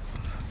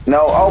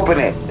 No, open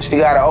it. She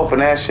gotta open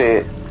that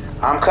shit.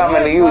 I'm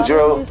coming to you,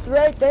 Drew. It's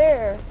right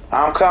there.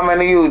 I'm coming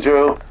to you,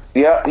 Drew.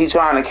 Yep, he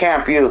trying to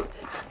camp you.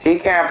 He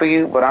camping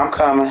you, but I'm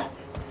coming.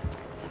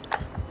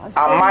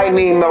 I might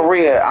need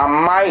Maria. I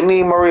might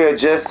need Maria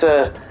just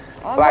to,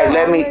 like,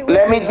 let me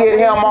get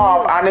him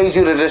off. I need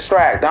you to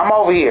distract. I'm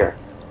over here.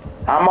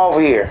 I'm over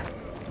here.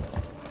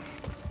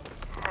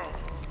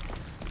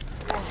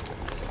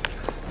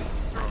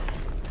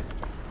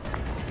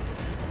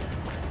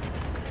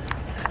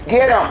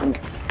 Get him.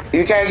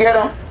 You can't get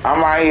him?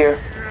 I'm right here.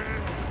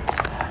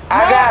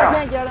 I got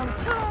him. Can't get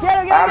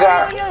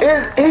him.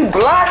 Get him. He's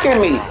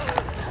blocking me.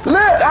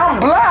 Look, I'm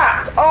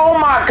blocked. Oh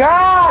my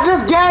God,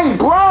 this game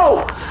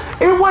broke.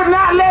 It would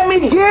not let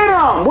me get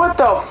him. What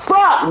the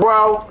fuck,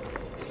 bro?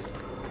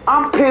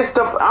 I'm pissed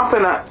the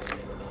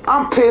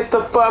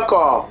fuck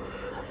off.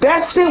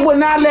 That shit would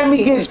not let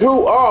me get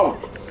Drew off.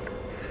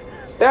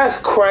 That's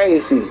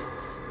crazy.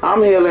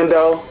 I'm healing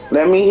though.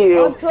 Let me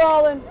heal. I'm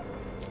crawling.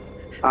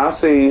 I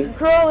see. I'm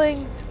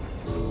crawling.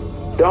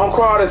 Don't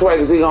crawl this way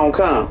because he gonna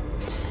come.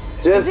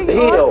 Just Is he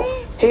heal. on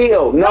me?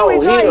 Heal. No,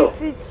 he's heal. not.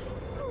 He's...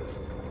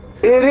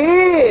 It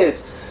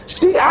is.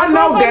 I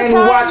know Danny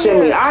watching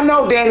me. I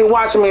know Danny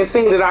watching me and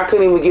seeing that I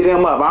couldn't even get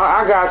him up.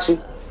 I got you.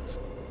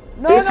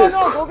 No,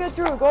 go get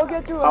through. Go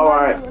get through.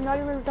 I'm not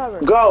even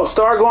recovered. Go.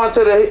 Start going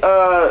to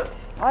the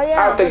I am.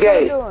 out the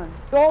gate. What I'm doing.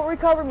 Don't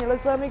recover me.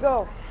 Let me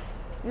go.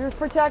 You just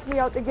protect me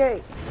out the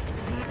gate.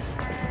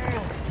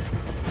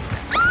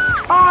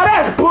 Oh,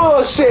 that's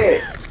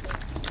bullshit.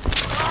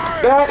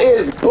 That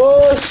is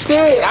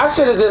bullshit. I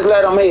should have just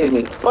let him hit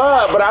me.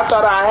 Fuck, but I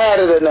thought I had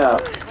it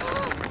enough.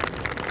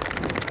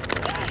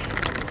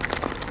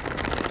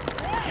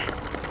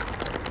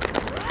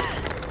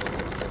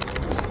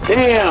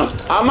 Damn,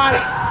 I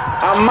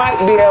might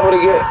be able to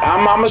get.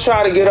 I'm gonna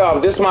try to get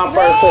off. This is my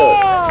first hook.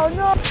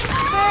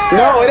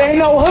 No, it ain't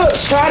no hook.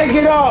 Try to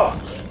get off.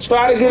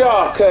 Try to get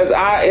off, cause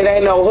it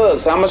ain't no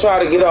hooks. I'm gonna try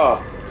to get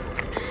off.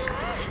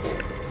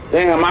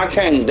 Damn, I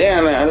can't.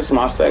 Damn, this is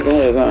my second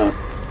hook, huh?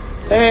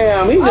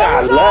 Damn, he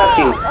got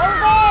lucky.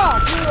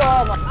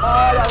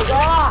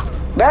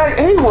 That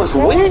he was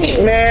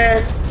weak,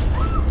 man.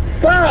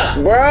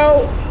 Fuck,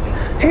 bro.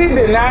 He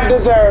did not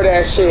deserve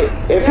that shit.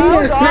 If he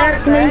had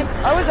snatched me,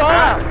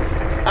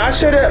 I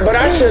should have, but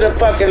I should have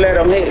fucking let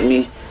him hit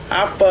me.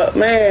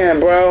 Man,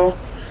 bro.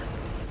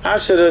 I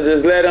should have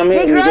just let him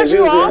hit me. He grabbed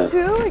you off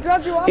too? He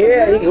grabbed you off?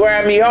 Yeah, he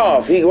grabbed me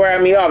off. He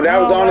grabbed me off.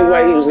 That was the only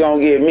way he was gonna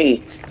get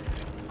me.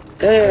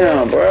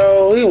 Damn,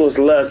 bro. He was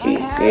lucky.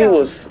 He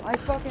was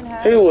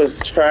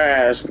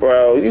trash,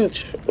 bro. You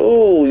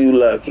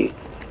lucky.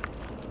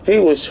 He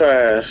was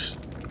trash.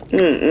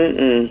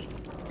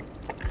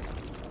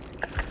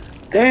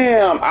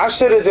 Damn, I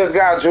should have just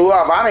got Drew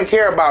off. I didn't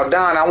care about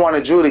Don. I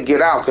wanted Drew to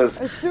get out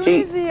because as soon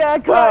as he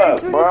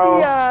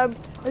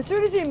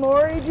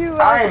moried you,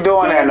 I ain't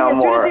doing that no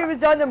more. As soon as he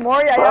was done to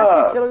mori, I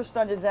actually killer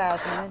stunned his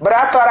ass, man. But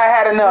I thought I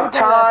had enough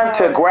time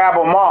to grab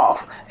him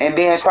off and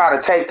then try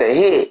to take the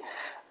hit.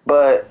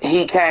 But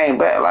he came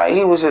back like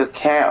he was just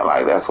camped.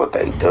 Like that's what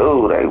they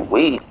do. They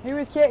weak.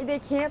 They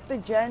camp the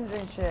gens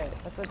and shit.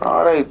 That's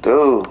what they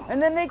do. And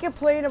then they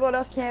complain about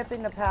us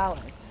camping the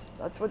pallets.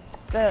 That's what.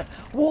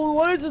 Well,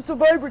 why does a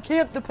survivor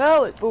camp the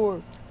pallet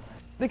for?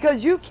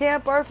 Because you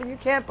camp us and you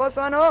camp us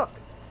on hook.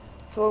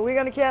 So we're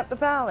gonna camp the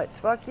pallets.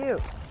 Fuck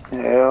you.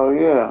 Hell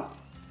yeah.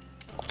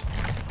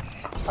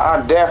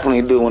 I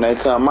definitely do when they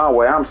come my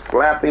way. I'm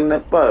slapping the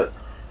butt.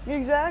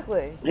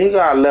 Exactly. He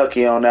got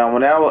lucky on that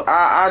one.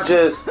 I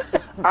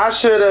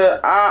should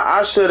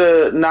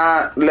have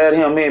not let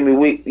him hit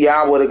me.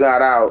 Y'all would have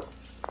got out.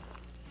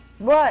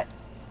 What?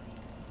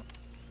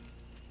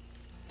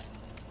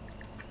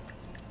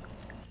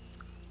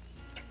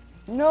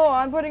 No,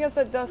 I'm putting us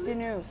at Dusty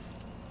Noose.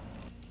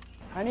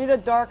 I need a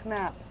dark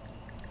map.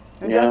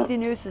 And Dusty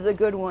Noose is a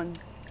good one.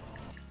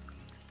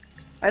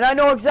 And I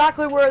know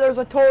exactly where there's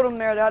a totem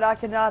there that I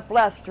cannot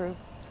bless through.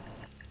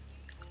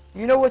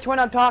 You know which one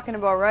I'm talking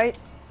about, right?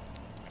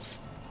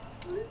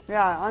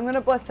 Yeah, I'm gonna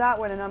bless that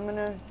one, and I'm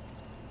gonna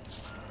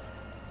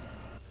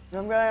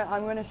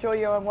show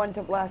you one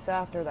to bless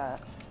after that.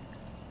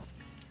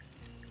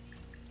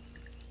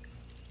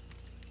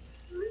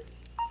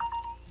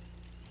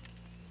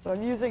 So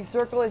I'm using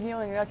Circle of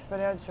Healing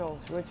Exponentials,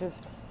 which is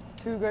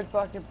 2 good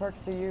fucking perks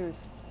to use.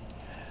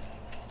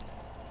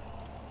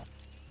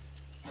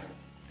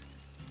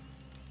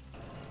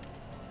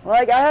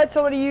 Like, I had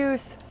somebody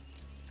use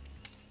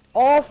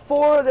all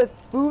 4 of the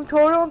boom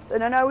totems,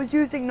 and then I was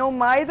using no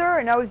mither,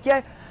 and I was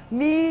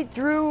me,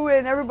 Drew,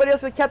 and everybody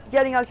else I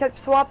kept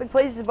swapping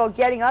places about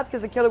getting up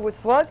because the killer would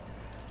slug.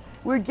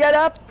 We'd get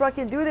up,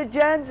 fucking do the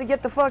gens, and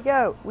get the fuck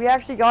out. We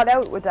actually got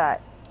out with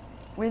that.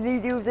 We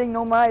need using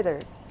no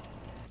mither.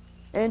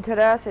 And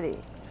tenacity.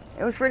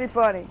 It was pretty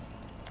funny.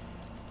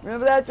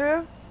 Remember that,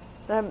 Drew?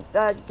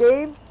 That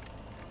game?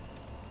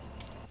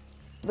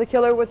 The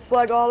killer would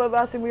slug all of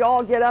us and we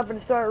all get up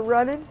and start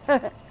running.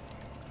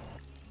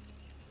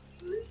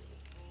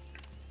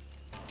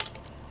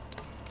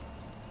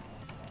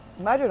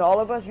 Imagine all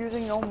of us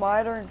using no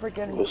mither and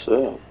freaking... What's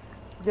up?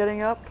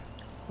 Getting up.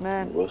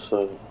 Man. What's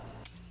up?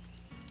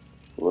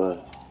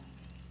 What?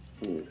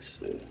 Let me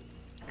see.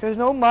 Because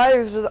no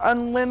mither is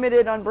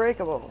unlimited,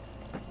 unbreakable.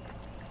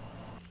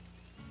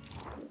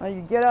 Now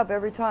you get up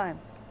every time.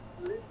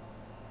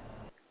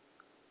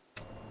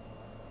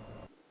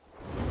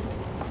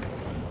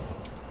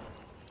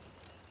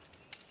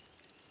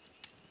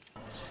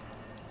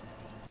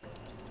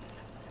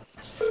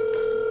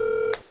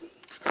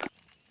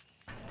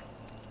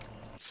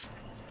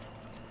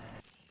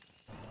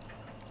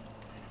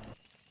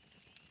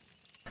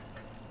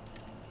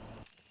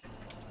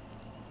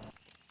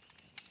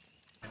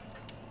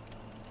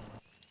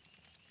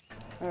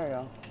 There we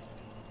go.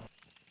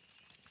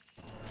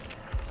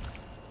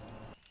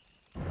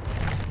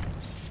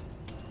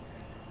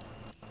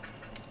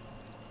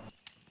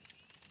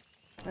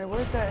 Wait,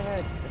 where's that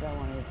head that I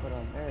wanted to put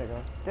on? There you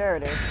go. There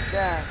it is.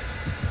 Yeah.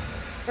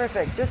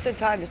 Perfect. Just in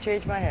time to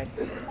change my head.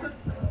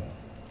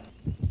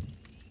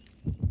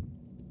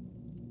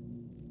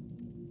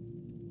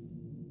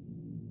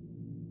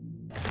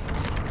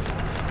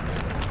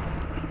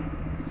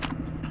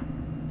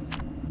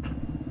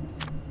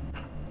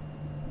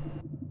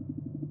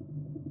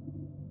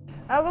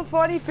 I have a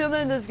funny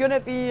feeling there's gonna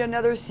be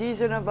another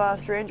season of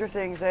Stranger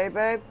Things, eh,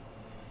 babe?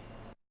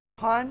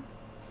 Hon?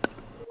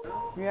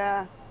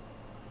 Yeah.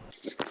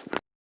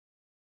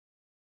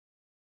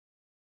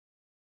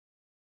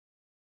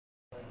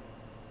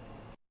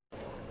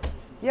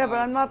 Yeah, but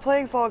I'm not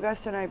playing Fall Guys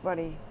tonight,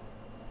 buddy.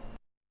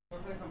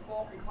 Looks like some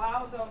fucking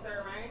clouds out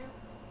there, man.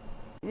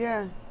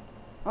 Yeah.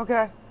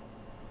 Okay.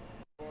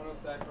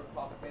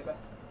 Okay,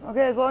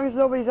 Okay, as long as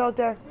nobody's out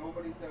there.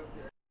 nobody's out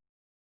there.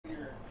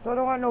 So I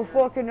don't want no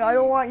fucking, I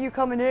don't want you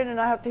coming in and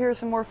I have to hear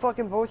some more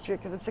fucking bullshit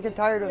because I'm sick and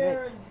tired of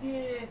it.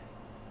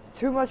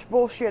 Too much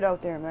bullshit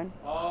out there, man.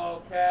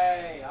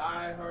 Okay,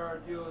 I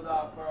heard you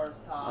the first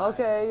time.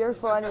 Okay, you're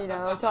funny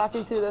now,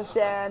 talking to the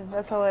fan.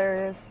 That's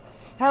hilarious.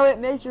 How it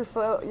makes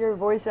your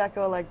voice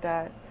echo like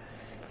that.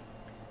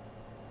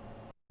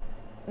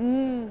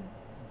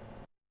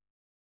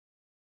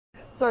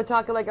 Start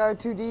talking like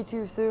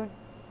R2-D2 soon.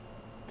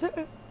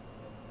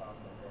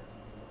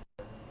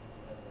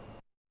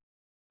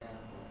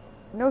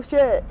 No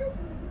shit.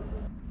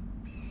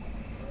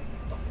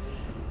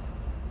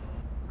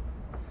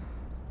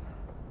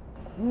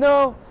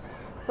 No.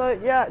 So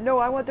yeah, no,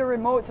 I want the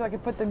remote so I can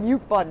put the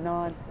mute button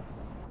on.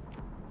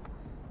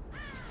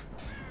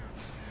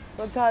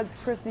 Sometimes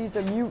Chris needs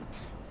a mute.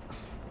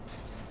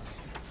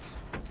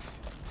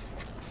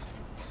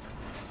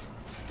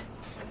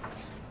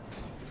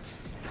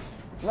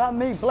 Let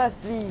me bless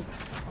thee.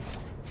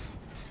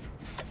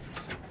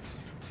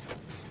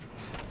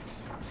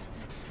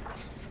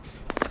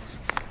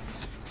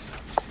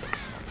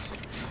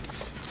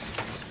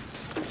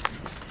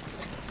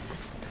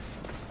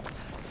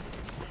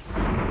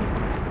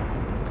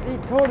 The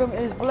totem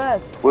is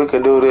blessed. We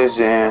could do this,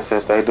 Jen,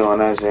 since they doing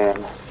that,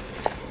 Jen.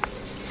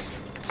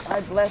 I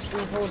bless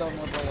the totem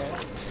over there.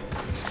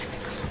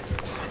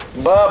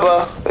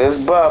 Bubba, it's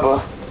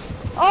Bubba.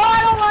 Oh,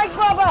 I don't like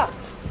Bubba!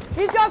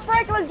 He's got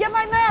Franklin's, get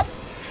my map!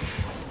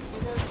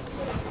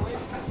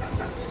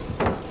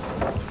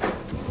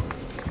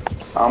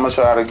 I'ma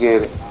try to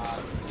get it.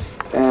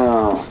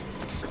 Damn.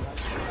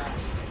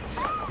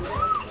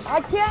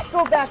 I can't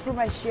go back for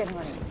my shit,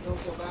 honey.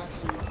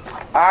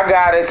 I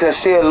got it, cause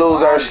she'll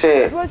lose her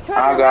shit.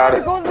 I got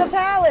it. Go to the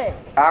pallet.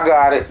 I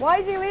got it. Why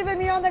is he leaving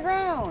me on the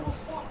ground?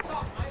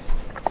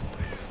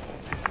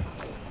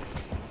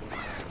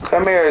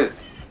 Come here.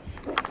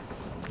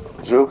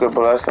 Juka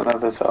blessing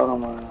of the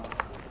totem.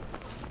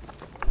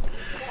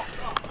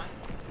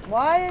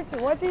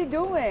 What's he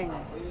doing?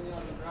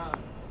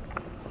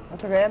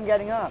 That's okay, I'm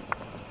getting up.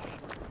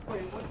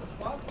 Wait, what the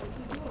fuck? What's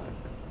he doing?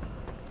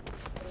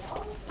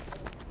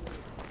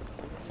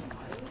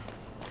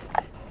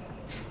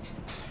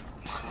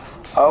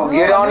 Oh,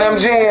 get on them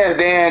gens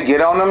then.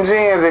 Get on them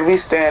gens if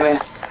he's standing.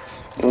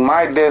 You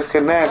might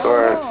disconnect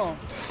or... No.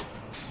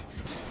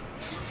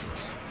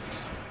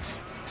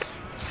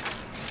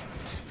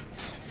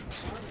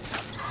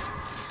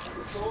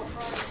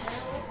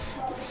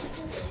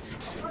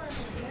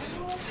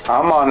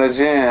 I'm on the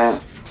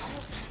gen.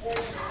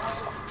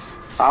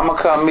 I'ma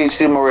come meet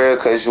you, Maria,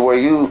 cause where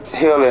you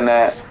healing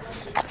at,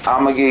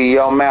 I'ma give you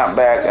your map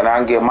back and I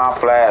can get my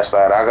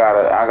flashlight. I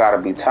gotta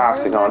be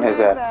toxic on his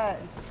ass.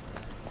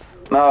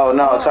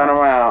 No, turn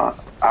around.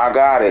 I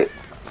got it.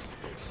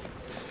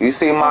 You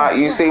see my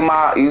thing?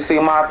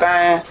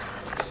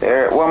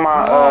 There, where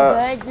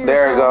my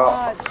there you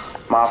go.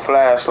 My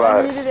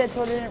flashlight. I needed it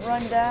so it didn't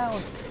run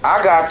down.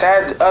 I got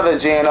that other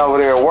gen over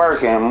there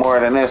working more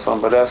than this one,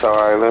 but that's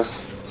alright.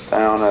 Let's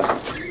stay on this one.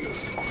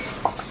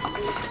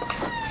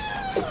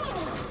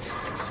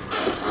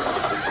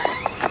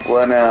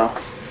 What now?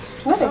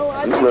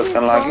 You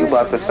looking like you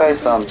about to say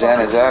something,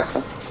 Janet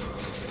Jackson.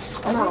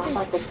 I know, I'm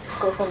about to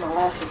go for my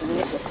lashes and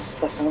make it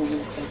definitely in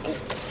a second.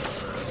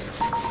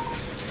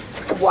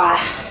 Why?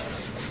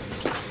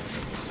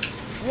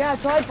 Yeah,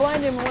 try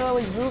blind him while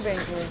he's moving.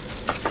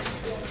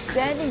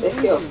 Standing's It's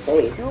easy. your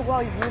face. Do it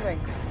while he's moving.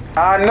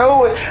 I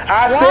knew it.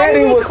 I said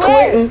he was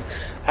quitting.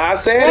 I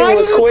said he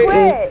was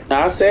quitting.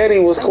 I said he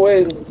was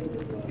quitting.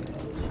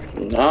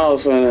 I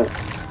was finna.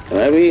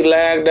 Maybe he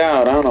lagged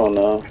out. I don't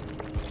know.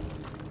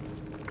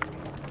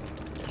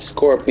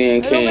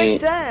 Scorpion King. It don't make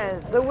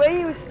sense. The way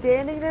he was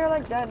standing there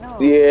like that, no.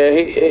 Yeah,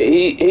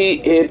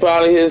 he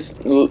probably his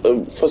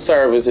for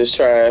service is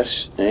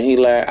trash, and he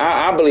lagged.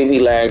 I believe he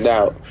lagged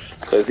out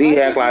because he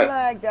act like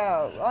lagged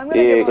out. I'm gonna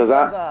give him a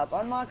thumbs up.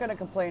 I'm not gonna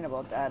complain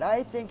about that.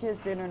 I think his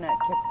internet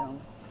kicked him.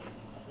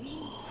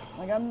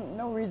 Like I'm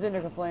no reason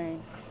to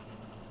complain.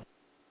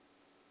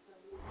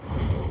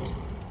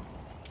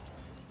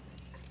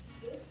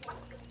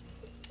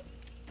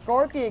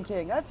 Scorpion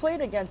King. I've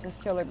played against this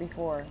killer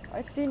before.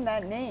 I've seen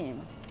that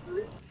name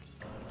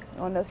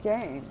on this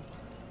game.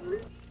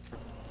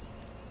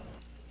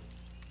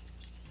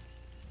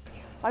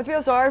 I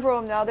feel sorry for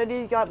him now that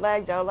he got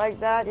lagged out like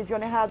that. He's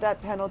gonna have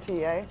that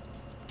penalty, eh?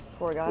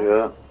 Poor guy.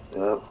 Yeah,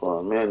 yeah, for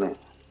a minute.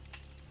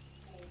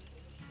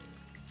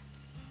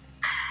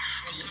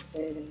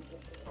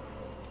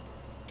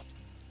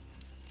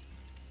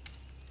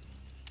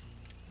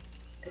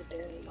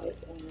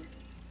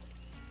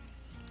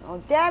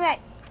 Oh, damn it!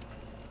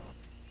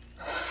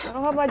 I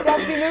don't have my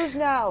Dusty News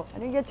now. I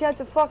didn't get a chance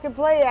to fucking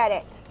play at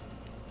it.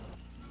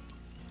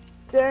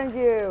 Thank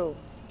you.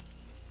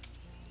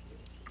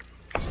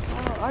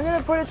 Oh, I'm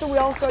gonna put it so we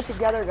all start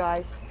together,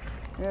 guys.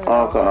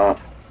 Okay.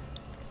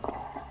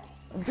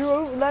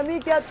 Drew, let me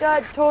get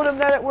that totem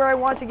that where I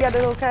want to get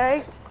it,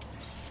 okay?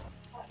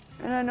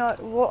 And then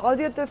well, I'll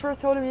get the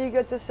first totem. You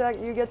get the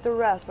second. You get the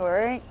rest. All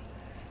right.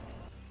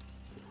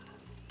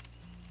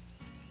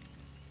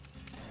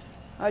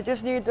 I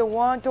just need the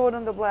one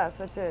totem to bless.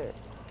 That's it.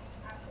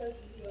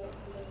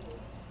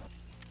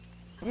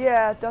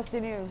 Yeah,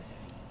 Dusty News.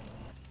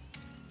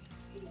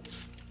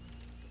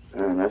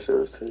 Man, that shit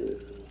was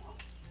too.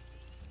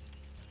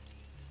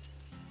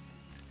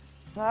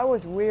 That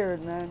was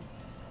weird, man.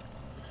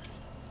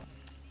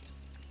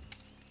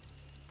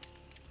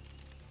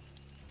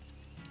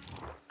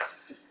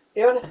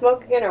 You want to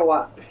smoke again or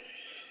what?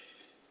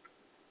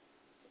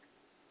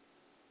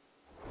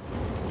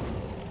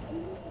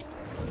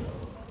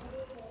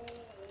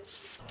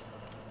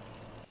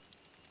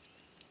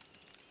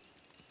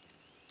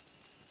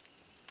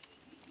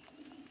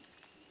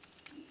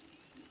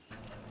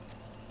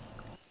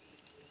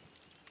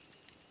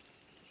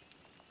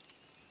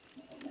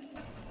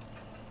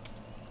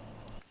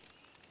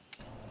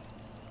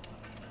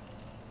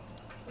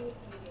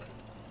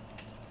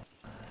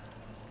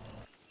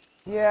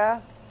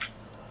 Yeah.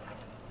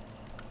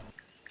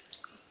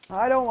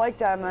 I don't like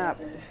that map.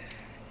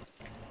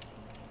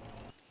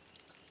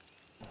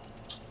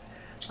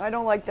 I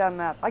don't like that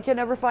map. I can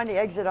never find the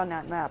exit on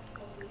that map.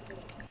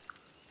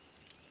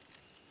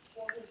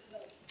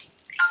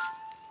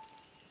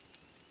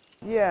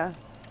 Yeah.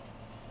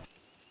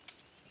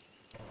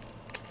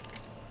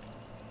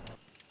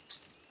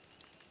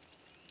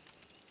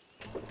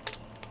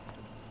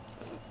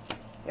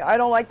 Yeah, I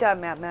don't like that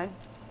map, man.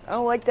 I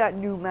don't like that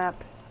new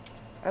map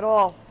at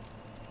all.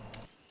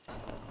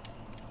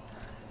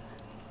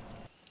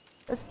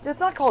 It's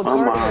not called Oh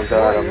Garden my of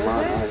god, Glory,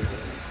 is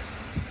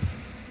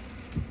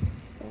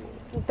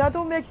it? That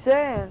don't make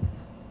sense.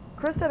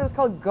 Chris said it was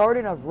called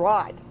Garden of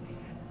Rot.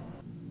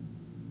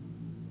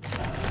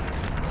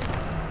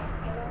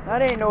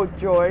 That ain't no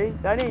joy.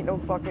 That ain't no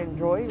fucking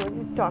joy. What are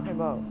you talking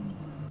about?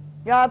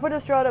 Yeah, I put a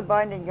Strata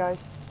binding, guys,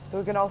 so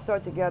we can all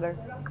start together.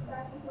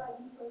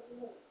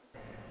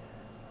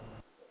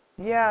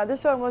 Yeah,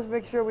 this one, let's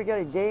make sure we get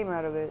a game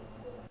out of it.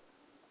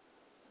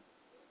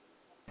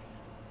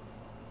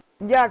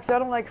 Yeah, because I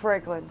don't like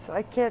Franklins.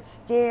 I can't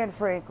stand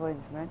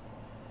Franklins, man.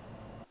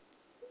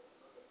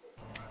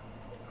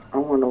 I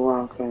wonder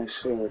why I can't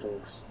share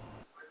this.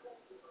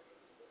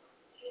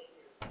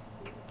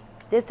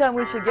 This time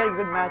we should get a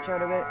good match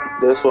out of it.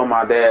 This what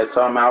my dad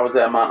told me. I was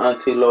at my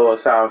auntie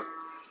Lois' house,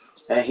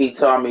 and he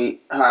taught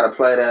me how to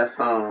play that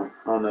song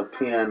on the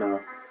piano.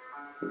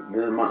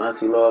 This is my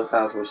auntie Lois'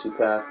 house where she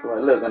passed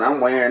away. Look, and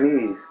I'm wearing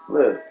these.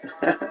 Look,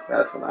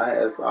 that's when I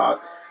had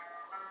socks.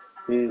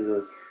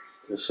 Jesus,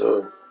 for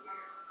sure.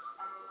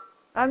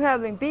 I'm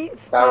having beef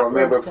I pot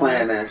remember roast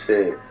playing tonight. that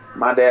shit.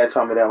 My dad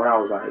told me that when I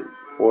was like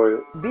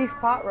 4. Beef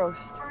pot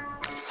roast.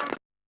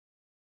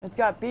 It's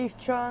got beef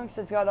chunks,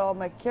 it's got all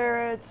my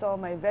carrots, all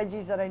my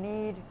veggies that I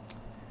need.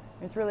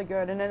 It's really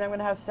good. And then I'm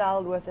gonna have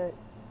salad with it.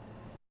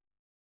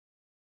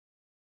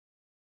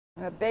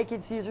 I have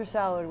bacon Caesar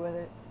salad with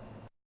it.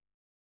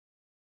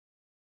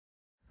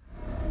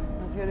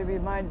 That's gonna be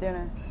my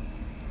dinner.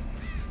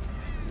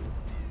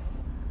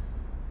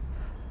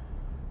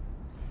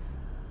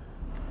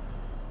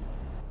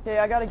 Okay,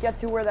 I gotta get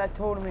to where that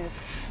totem is.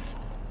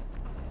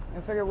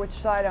 I figure which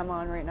side I'm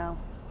on right now.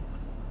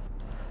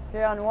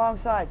 Okay, on the wrong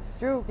side.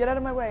 Drew, get out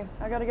of my way.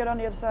 I gotta get on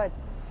the other side.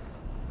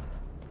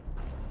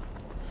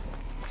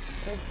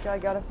 Okay, I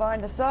gotta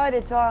find the side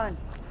it's on.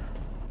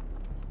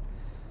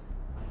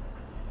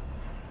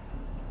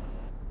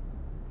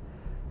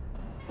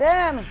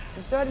 Damn!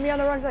 You started me on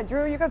the wrong side.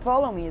 Drew, you can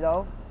follow me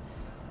though.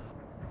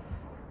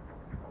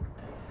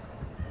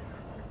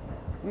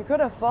 You could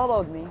have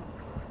followed me.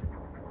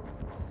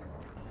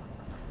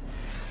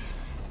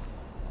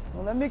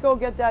 Well, let me go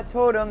get that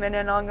totem and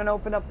then I'm gonna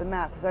open up the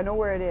map because I know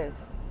where it is.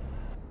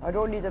 I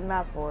don't need the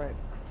map for it.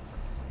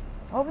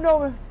 Oh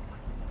no!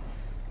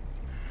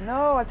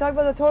 No, I'm talking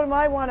about the totem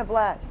I want to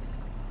bless.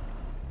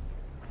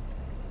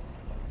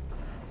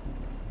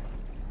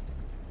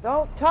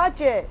 Don't touch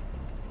it!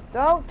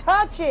 Don't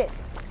touch it!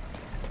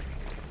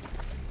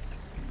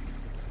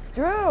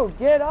 Drew,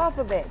 get off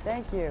of it.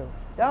 Thank you.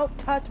 Don't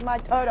touch my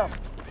totem.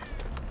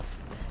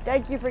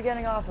 Thank you for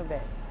getting off of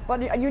it.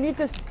 But you need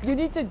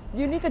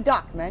to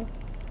duck, man.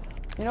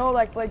 You know,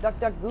 like play Duck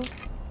Duck Goose?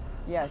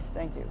 Yes,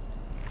 thank you.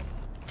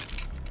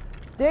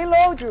 Stay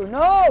low, Drew.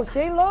 No,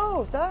 stay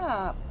low.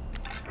 Stop.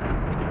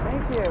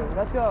 Thank you.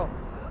 Let's go.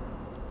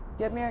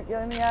 Get me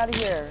out of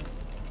here.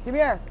 Come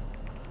here.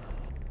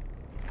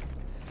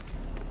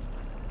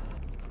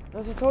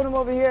 There's a totem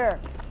over here.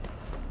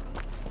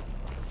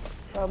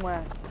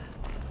 Somewhere.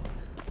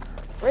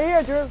 Right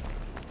here, Drew.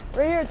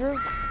 Right here, Drew.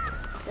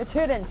 It's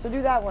hidden, so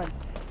do that one.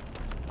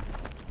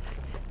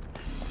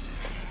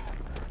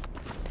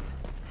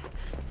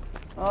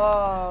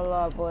 Oh,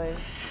 lovely.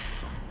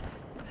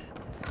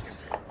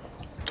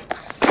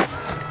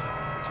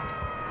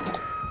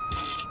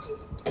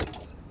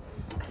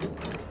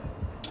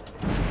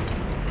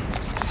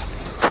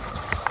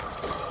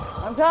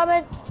 I'm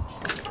coming.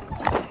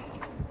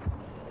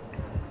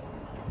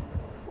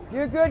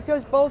 You're good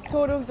because both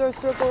totems are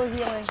circle of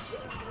healing.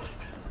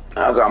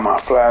 I got my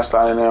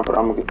flashlight in there, but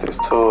I'm gonna get this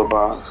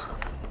toolbox.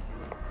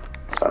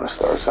 Gotta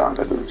start trying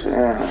to do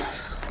gens.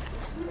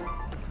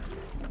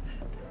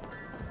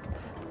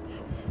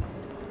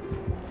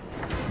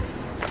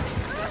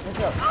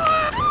 What's up?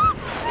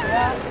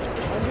 Yeah,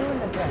 I'm doing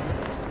the gen.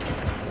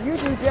 You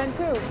do gen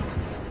too.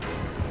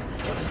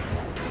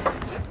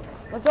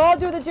 Let's all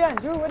do the gen.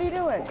 Drew, what are you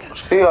doing?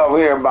 She over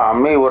here by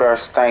me with her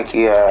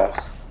stanky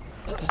ass.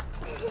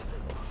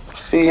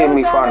 She hit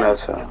me from that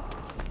time.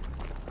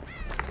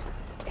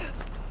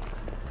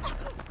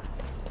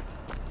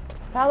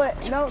 Pallet.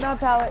 No, not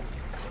pallet.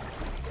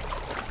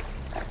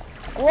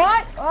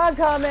 What? Oh, I'm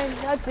coming.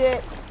 That's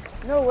it.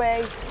 No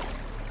way.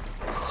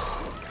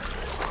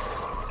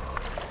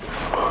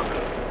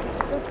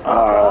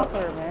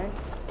 Her, man.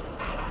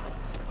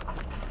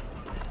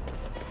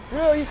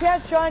 Drew, you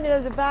can't shine it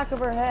as the back of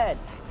her head.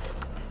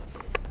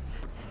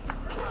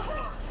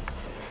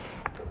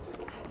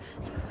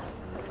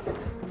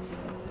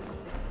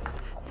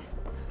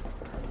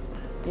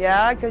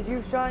 Yeah, because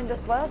you shined this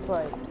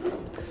flashlight.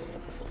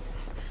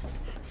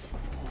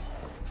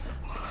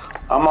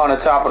 I'm on the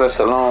top of the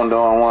saloon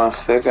doing one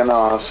sticking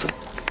on.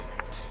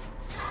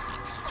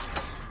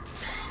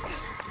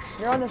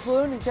 You're on the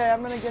saloon? Okay,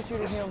 I'm gonna get you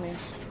to heal me.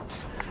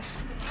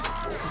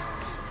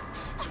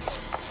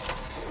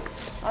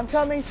 I'm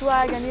coming,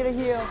 Swag. I need a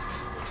heal.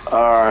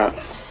 Alright.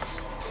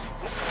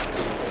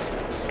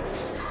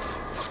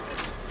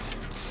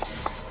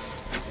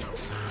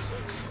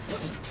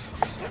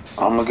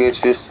 I'm gonna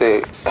get you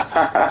sick.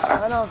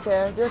 I don't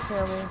care. Just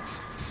heal me.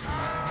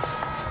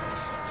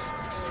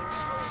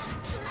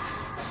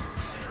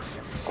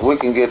 We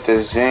can get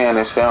this gen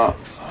if you don't.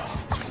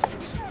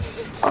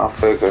 I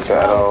figured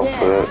that out,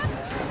 but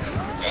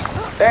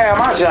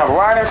damn, I jumped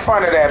right in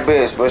front of that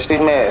bitch, but she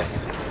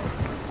missed.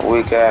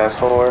 Weak ass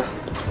whore.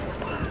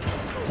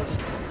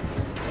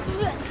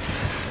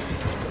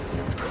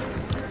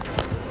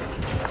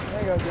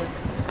 There you go, dude.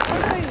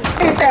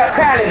 Eat that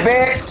patty,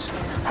 bitch.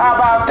 How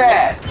about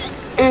that?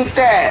 Eat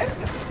that.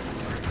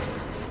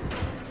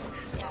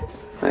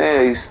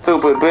 Yeah, you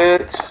stupid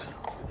bitch.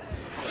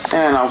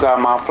 And I've got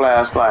my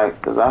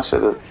flashlight, because I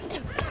should have.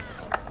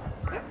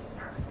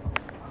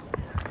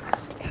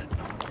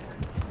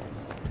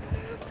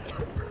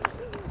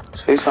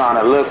 She's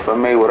trying to look for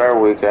me with her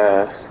weak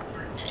ass.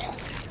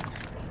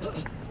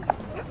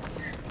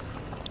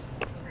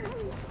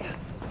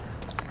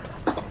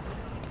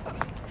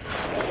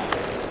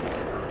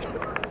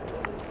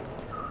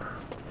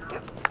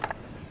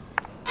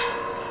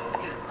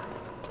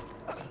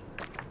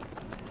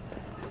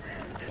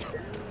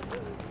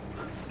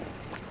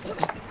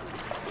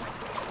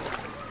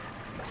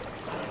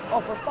 Oh,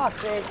 for fuck's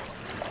sake.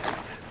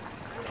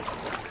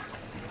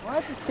 Why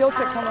does the skill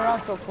check come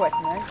around so quick,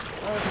 man?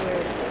 That was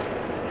weird.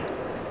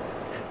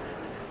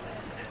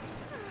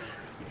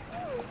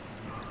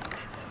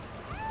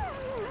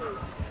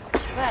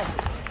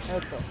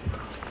 Let's go.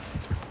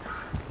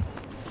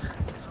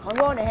 I'm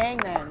going to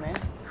Hangman, man.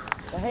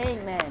 The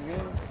Hangman,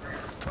 man.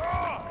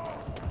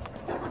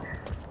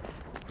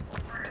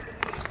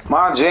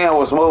 My gen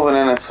was moving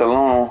in the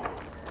saloon.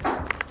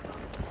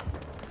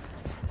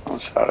 I'm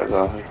trying to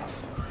go here.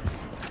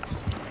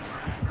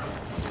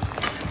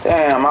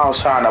 Damn, I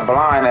was trying to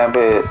blind that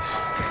bitch.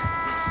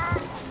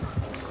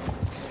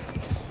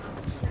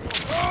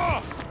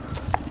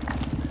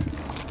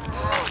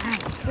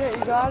 Shit,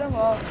 you got him?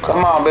 Oh.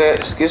 Come on,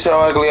 bitch. Get your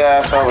ugly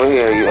ass over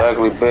here, you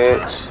ugly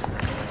bitch.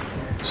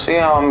 She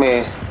on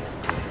me.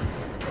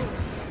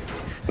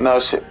 No,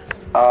 she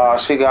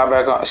got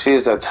back on.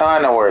 She's a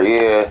ton of her,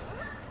 yeah.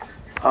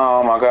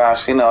 Oh my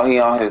gosh, she know he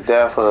on his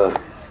death hook.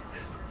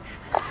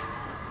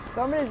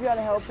 Somebody's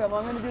gotta help him.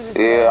 I'm gonna do this.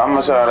 Yeah, I'm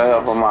gonna try to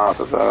help him out,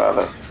 cause I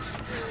gotta.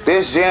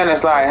 This gen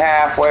is like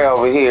halfway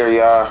over here,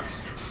 y'all.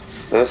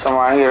 There's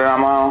somebody here that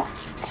I'm on.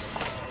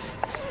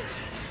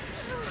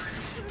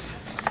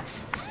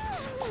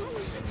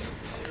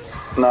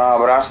 No,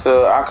 but I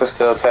could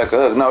still take a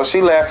hook. No,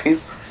 she left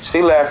you.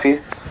 She left you.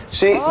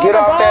 Get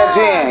off that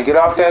gen. Get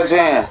off that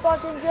gen.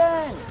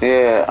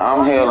 Yeah,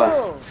 I'm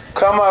healing.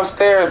 Come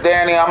upstairs,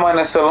 Danny. I'm in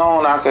the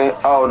saloon.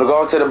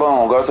 Go to the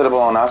boom. Go to the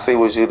boom. I see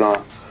what you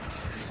doing.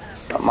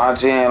 My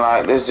gen,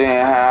 this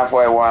gen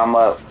halfway where I'm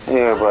up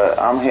here, but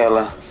I'm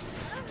healing.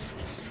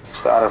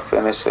 Try to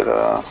finish it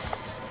up.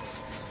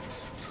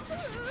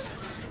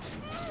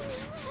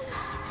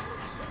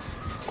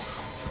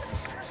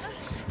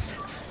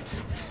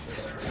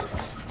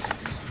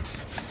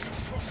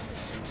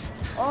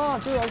 Oh,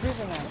 dude, I was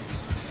using that.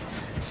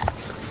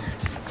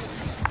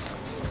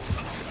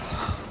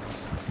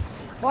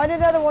 Find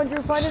another one,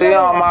 Drew. Find She another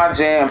on one. my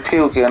jam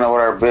puking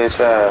over her bitch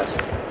ass.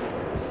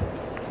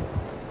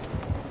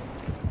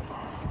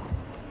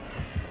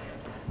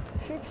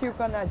 She puke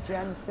on that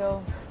gen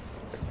still.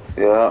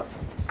 Yeah.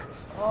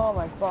 Oh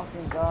my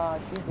fucking god,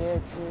 she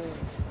did too.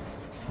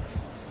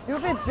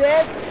 Stupid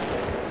bitch!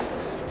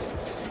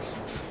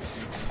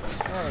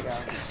 There we go.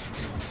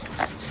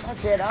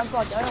 That's it, I'm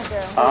fucked, I don't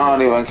care. I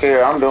don't even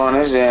care. I'm doing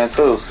this gen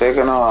too, sick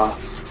and all.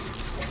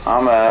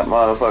 I'm at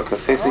motherfucking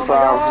 65%. Oh my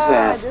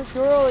god, this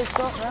girl is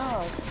something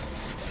else.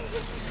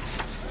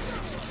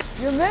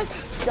 You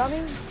missed,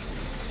 dummy.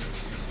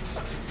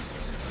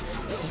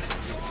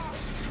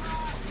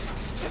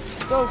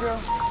 Go, Drew.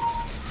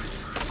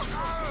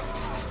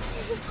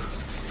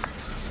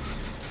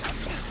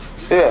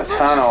 She a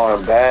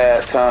turnover,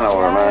 bad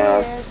turnover, Yeah,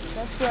 man. yes,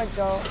 that's good,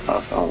 though.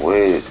 Fucking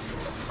weird.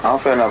 I'm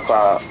finna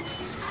pop.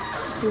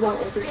 You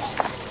want everything?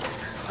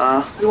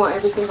 Huh? You want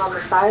everything on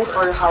the side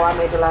or how I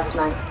made it last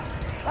night?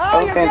 Oh,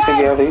 you're Everything dead.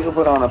 together. You can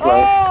put on the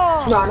plate.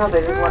 Oh! No, I know,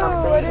 but what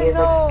I'm Drew, I saying didn't is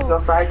like know. your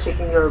fried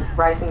chicken, your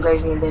rice and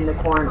gravy, and then the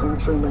corn and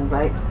trimmings,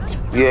 right?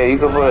 Yeah, you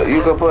can put.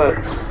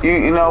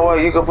 You know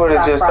what? You can put it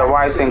Got just the fried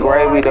rice and chicken.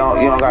 gravy. I didn't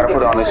You don't know gotta you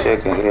put on the could.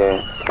 chicken.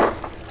 Yeah.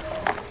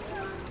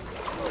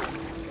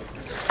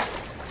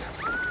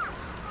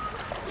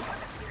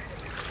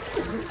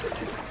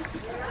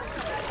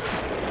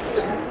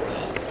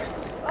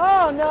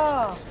 Oh,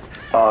 no.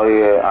 Oh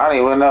yeah. I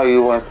didn't even know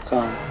you was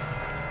coming.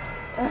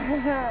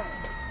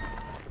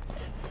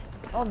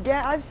 Oh,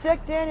 I'm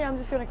sick, Danny. I'm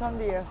just gonna come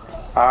to you.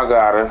 I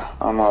got her.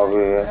 I'm over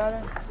You here. got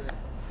it?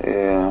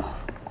 Yeah.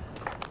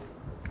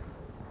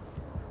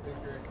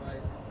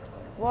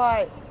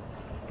 What?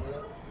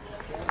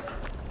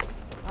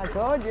 I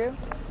told you.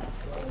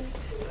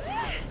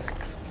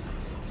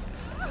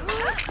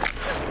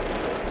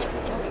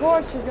 Of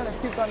course she's gonna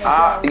puke on the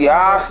ground.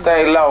 Y'all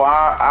stay low.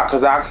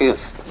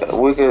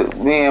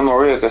 Me and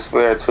Maria could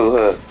spare 2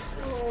 hoods.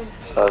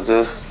 So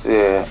just,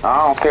 yeah.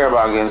 I don't care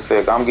about getting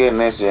sick. I'm getting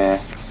this gen.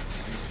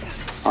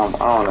 I'm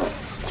on it.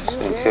 She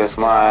can kiss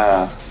my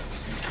ass.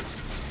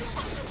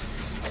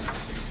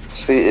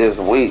 She is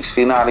weak.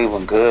 She not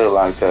even good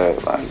like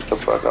that. Like, get the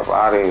fuck up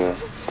out of here.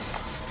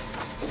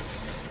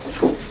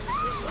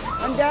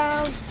 I'm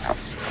down.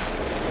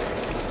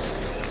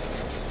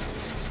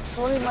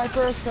 Only my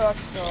first hook,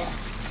 so.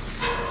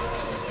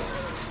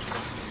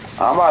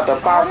 I'm about to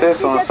pop this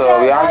she one, get so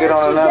that- if y'all how get did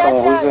on she another get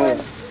one, we that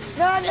good.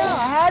 No.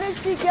 How did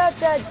she get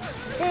that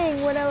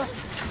thing when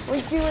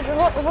she was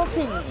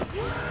hooking me?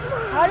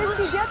 How did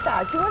she get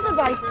that? She wasn't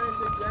like.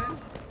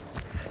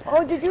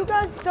 Oh, did you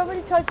guys?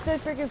 Somebody touch the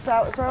freaking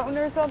fountain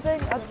or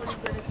something?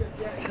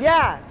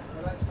 Yeah.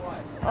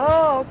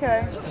 Oh,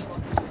 okay.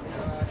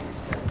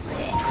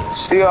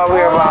 She over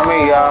here by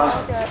me,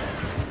 y'all. Okay.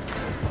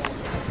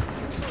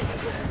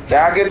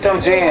 Y'all get them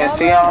gens.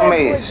 She on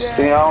me.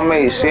 She on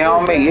me. She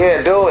on me.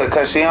 Yeah, do it,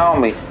 cause she on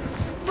me.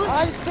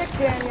 I'm sick,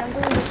 Danny. I'm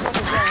doing this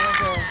fucking thing.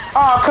 Okay.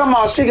 Oh, come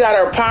on. She got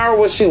her power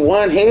when she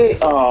one hit.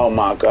 Oh,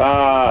 my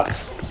God.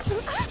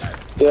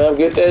 Yeah,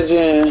 get that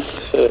gen.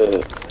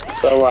 Shit.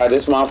 It's all right.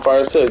 This is my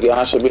first hook.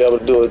 Y'all should be able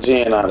to do a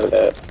gen out of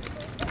that.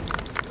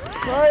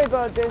 Sorry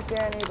about this,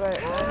 Danny,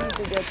 but I need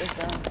to get this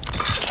done.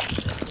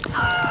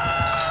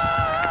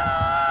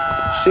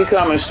 She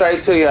coming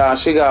straight to y'all.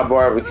 She got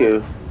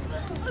barbecue.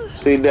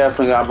 She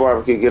definitely got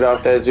barbecue. Get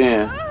off that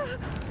gen.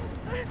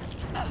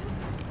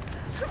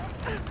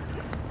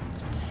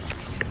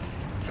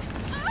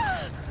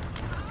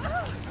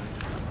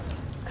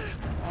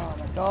 Oh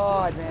my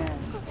god, man.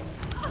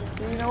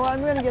 So you know what?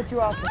 I'm gonna get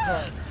you off the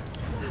hook.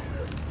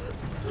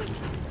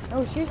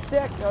 No, she's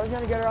sick. I was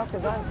gonna get her off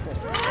because I'm sick.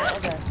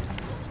 Okay.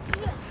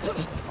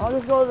 I'll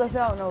just go to the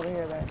fountain over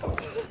here then.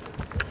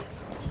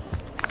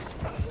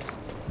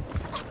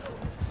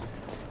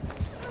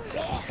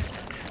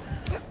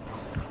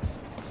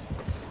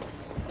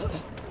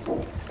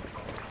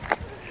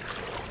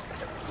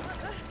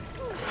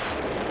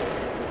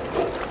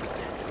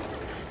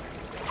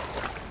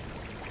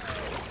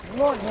 I'm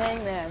going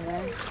hangman,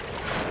 man.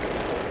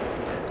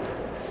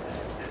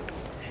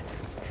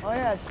 Oh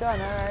yeah, it's done,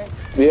 alright.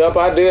 Yep,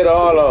 I did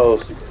all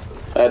those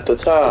at the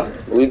top.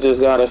 We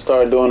just got to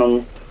start doing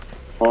them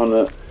on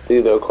the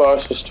either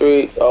across the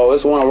street. Oh,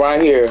 it's one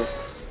right here.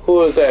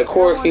 Who is that,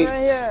 Corky?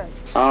 Right here.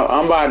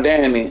 I'm by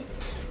Danny.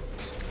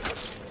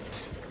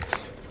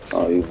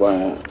 Oh, you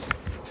buying?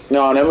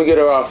 No, let me get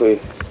her off here.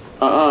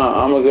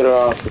 I'm going to get her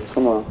off here.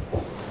 Come on.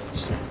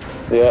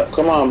 Yeah,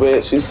 come on,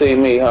 bitch. You see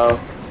me, ho.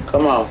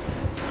 Come on.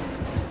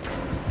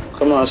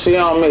 Come on, she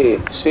on me.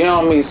 She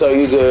on me, so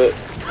you good.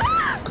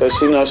 Cause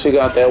she know she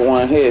got that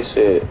one hit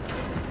shit.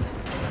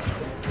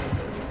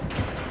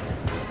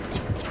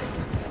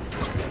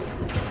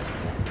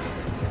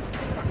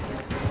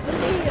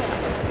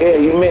 Yeah,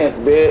 you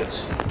missed,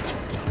 bitch.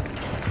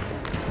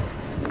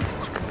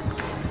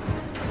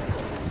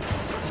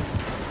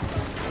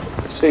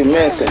 She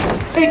missing.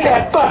 Eat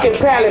that fucking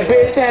pallet,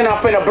 bitch, and I'm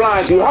finna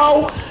blind you,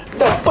 hoe. Get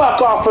the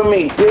fuck off of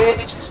me,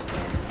 bitch.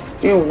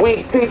 You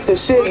weak piece of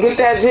shit. Get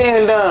that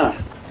gen done.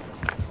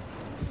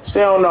 She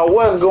don't know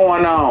what's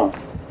going on.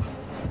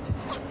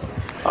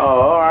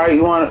 Oh, all right.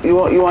 You want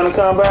to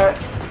come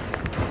back?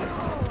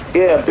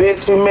 Yeah,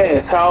 bitch, you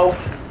missed, hoe.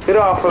 Get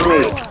off of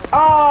me.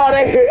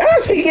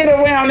 Oh, she get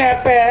around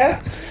that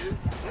fast.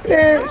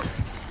 Bitch.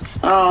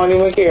 I don't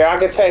even care. I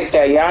can take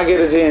that. Y'all get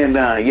a gen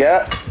done.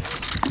 Yep.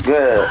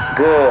 Good.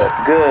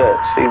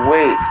 She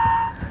weak.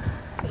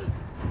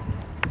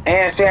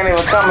 And she ain't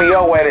even coming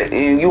your way.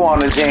 And you on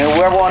the gen.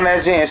 Whoever on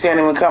that gen, she ain't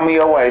even coming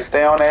your way.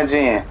 Stay on that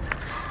gen.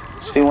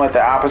 She went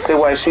the opposite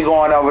way. She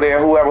going over there.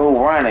 Whoever who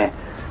running.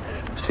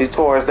 She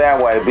towards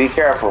that way. Be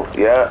careful.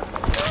 Yep.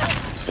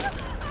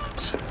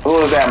 Who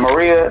is that?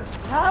 Maria?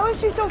 How is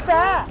she so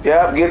fast?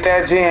 Yep. Get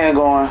that gen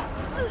going.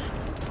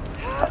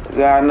 You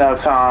got enough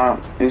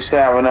time. You should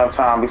have enough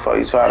time before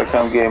you try to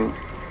come get me.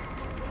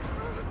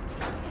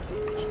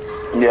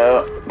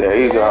 Yep, there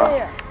you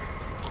go.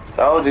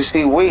 Told you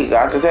she weak.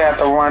 I just had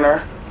to run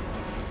her.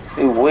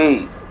 She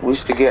weak. We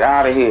should get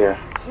out of here.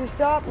 She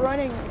stopped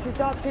running. She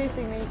stopped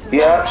chasing me.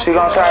 Yep, she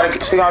gonna try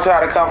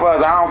to come for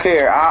us. I don't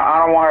care.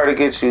 I don't want her to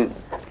get you.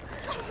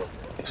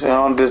 She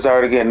don't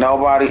deserve to get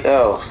nobody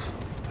else.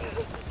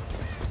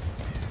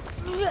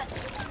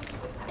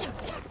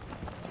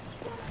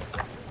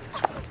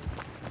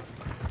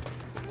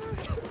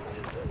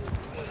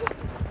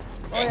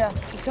 Oh yeah,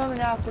 she's coming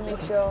after me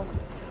still.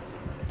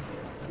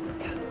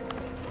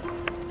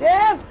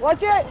 Damn!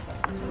 Watch it!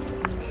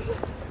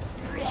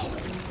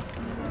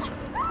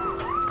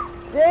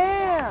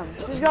 Damn!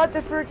 She's got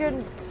the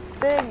freaking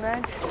thing,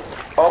 man.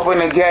 Open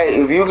the gate.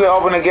 If you can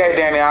open the gate,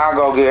 Danny, I'll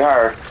go get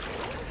her.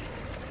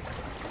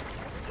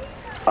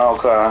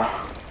 Okay.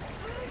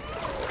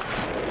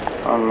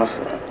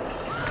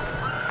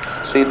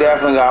 She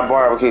definitely got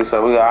barbecue,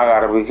 so I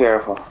gotta be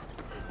careful.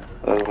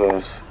 This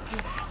bitch.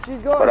 She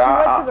went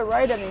to the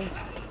right of me.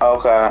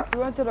 Okay. She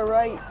went to the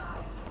right.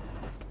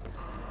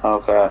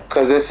 Okay.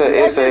 Cause it's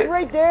a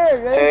right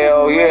there. Right?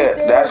 Hell yeah. Right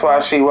there, that's why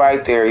she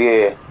right there.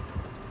 Yeah.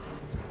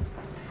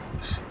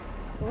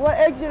 What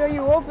exit are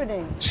you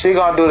opening? She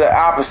gonna do the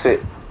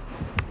opposite.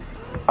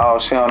 Oh,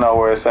 she don't know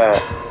where it's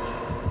at.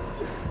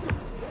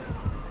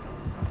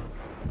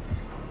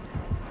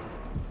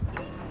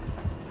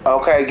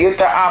 Okay, get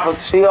the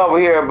opposite. She over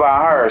here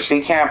by her.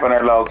 She camping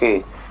her low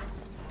key.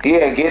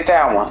 Yeah, get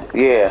that one.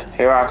 Yeah,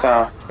 here I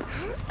come.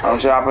 I'm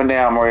dropping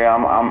down, Maria.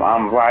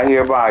 I'm right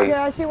here by you.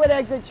 Yeah, I see what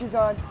exit she's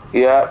on.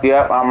 Yep.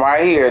 I'm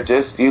right here.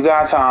 Just you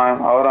got time.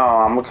 Hold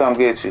on. I'm gonna come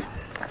get you.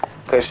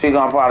 Cause she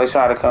gonna probably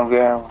try to come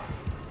get her.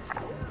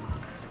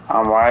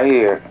 I'm right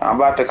here. I'm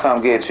about to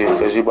come get you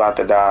cause you about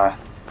to die.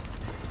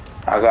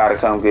 I gotta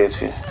come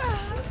get you.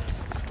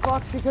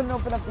 Fuck, she couldn't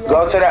open up the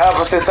Go exit. to the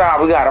opposite side.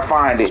 We gotta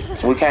find it.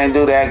 We can't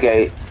do that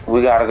gate.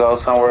 We gotta go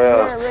somewhere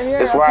else. Right here,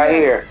 It's right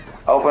here.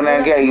 Open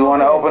that gate. You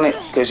wanna open it?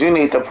 Cause you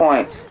need the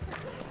points.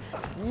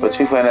 But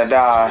you finna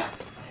die.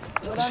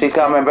 She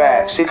coming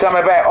back. She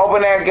coming back.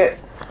 Open that gate.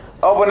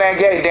 Open that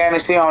gate, Danny.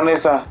 She on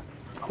this side.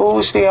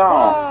 Who's she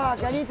on?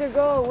 Fuck, I need to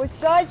go. Which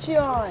side she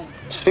on?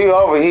 She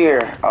over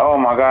here. Oh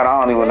my God,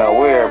 I don't even know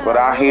where, but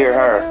I hear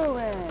her.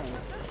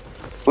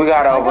 We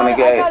gotta open the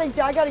gate.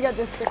 I gotta get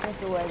this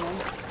sickness away, man.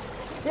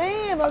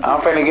 Damn,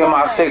 I'm finna get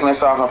my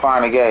sickness off and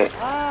find the gate.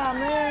 Ah,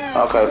 man.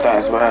 Okay,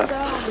 thanks for that.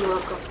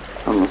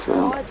 Let me see.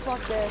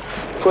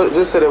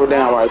 Just sit it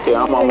down right there.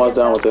 I'm almost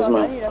done with this,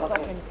 man.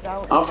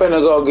 I'm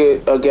finna go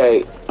get a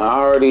gate. I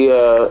already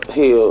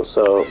healed,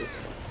 so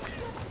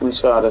let me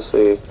try to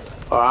see.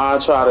 Or I'll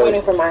try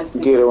to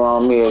get her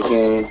on me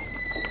again.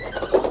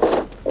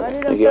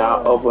 Yeah,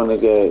 I'll open the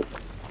gate.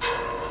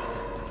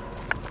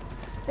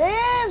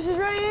 Damn, she's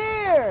right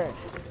here.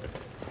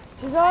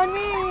 She's on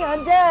me.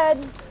 I'm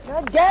dead.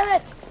 God damn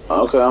it.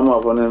 Okay, I'm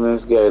opening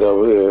this gate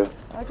over here.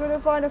 I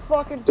couldn't find a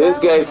fucking This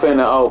gate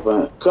finna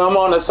open. Come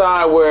on the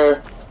side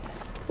where,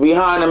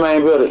 behind the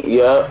main building.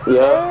 Yep.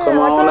 Come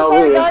on over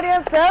here.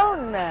 Goddamn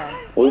fountain, man.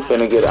 We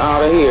finna get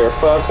out of here.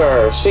 Fuck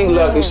her. She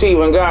lucky she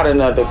even got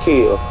another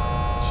kill.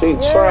 She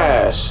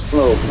trash,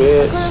 little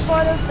bitch. I couldn't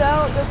find a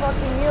fountain to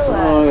fucking heal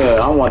at. Oh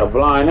yeah, I wanna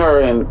blind her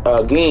and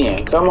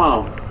again. Come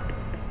on.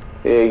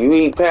 Yeah, you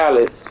eat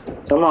pallets.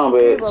 Come on,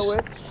 bitch.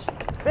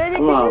 Baby,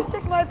 Come can on. you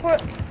stick my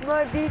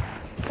beef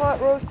pot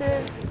roast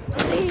in?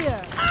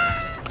 Yeah.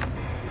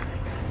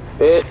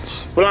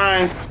 Bitch,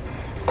 blind.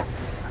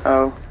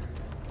 Oh.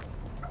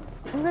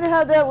 I'm gonna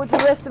have that with the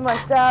rest of my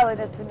salad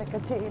that's in the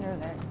container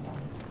there.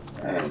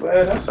 Hey,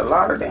 man, that's a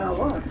lot of damn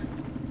work.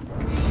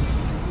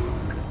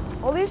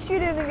 Well, at least you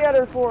didn't get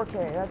her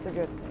 4K. That's a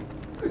good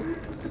thing.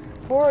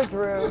 Poor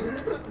Drew.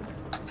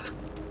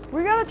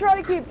 We gotta try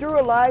to keep Drew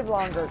alive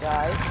longer,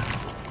 guys.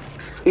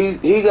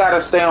 He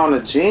gotta stay on the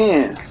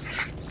gens.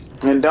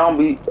 And don't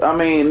be, I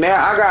mean,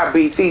 now I got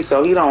BT,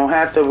 so he don't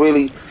have to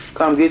really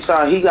come get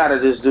y'all. He gotta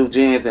just do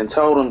gens and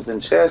totems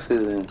and chests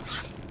and...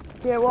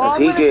 Yeah, well,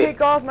 I'm gonna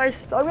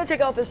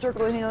take off the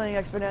circle of healing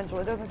exponential.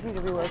 It doesn't seem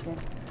to be working.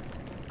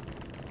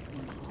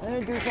 I'm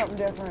gonna do something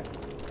different.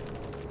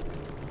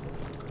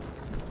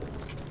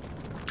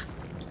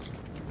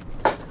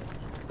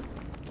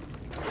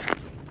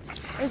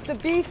 It's the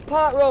beef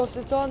pot roast.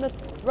 It's on the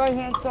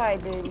right-hand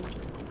side, baby.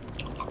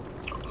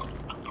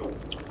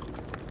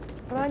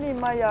 But I need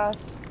my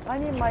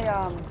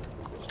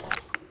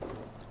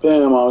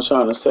Damn, I was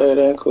trying to say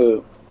that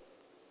clip.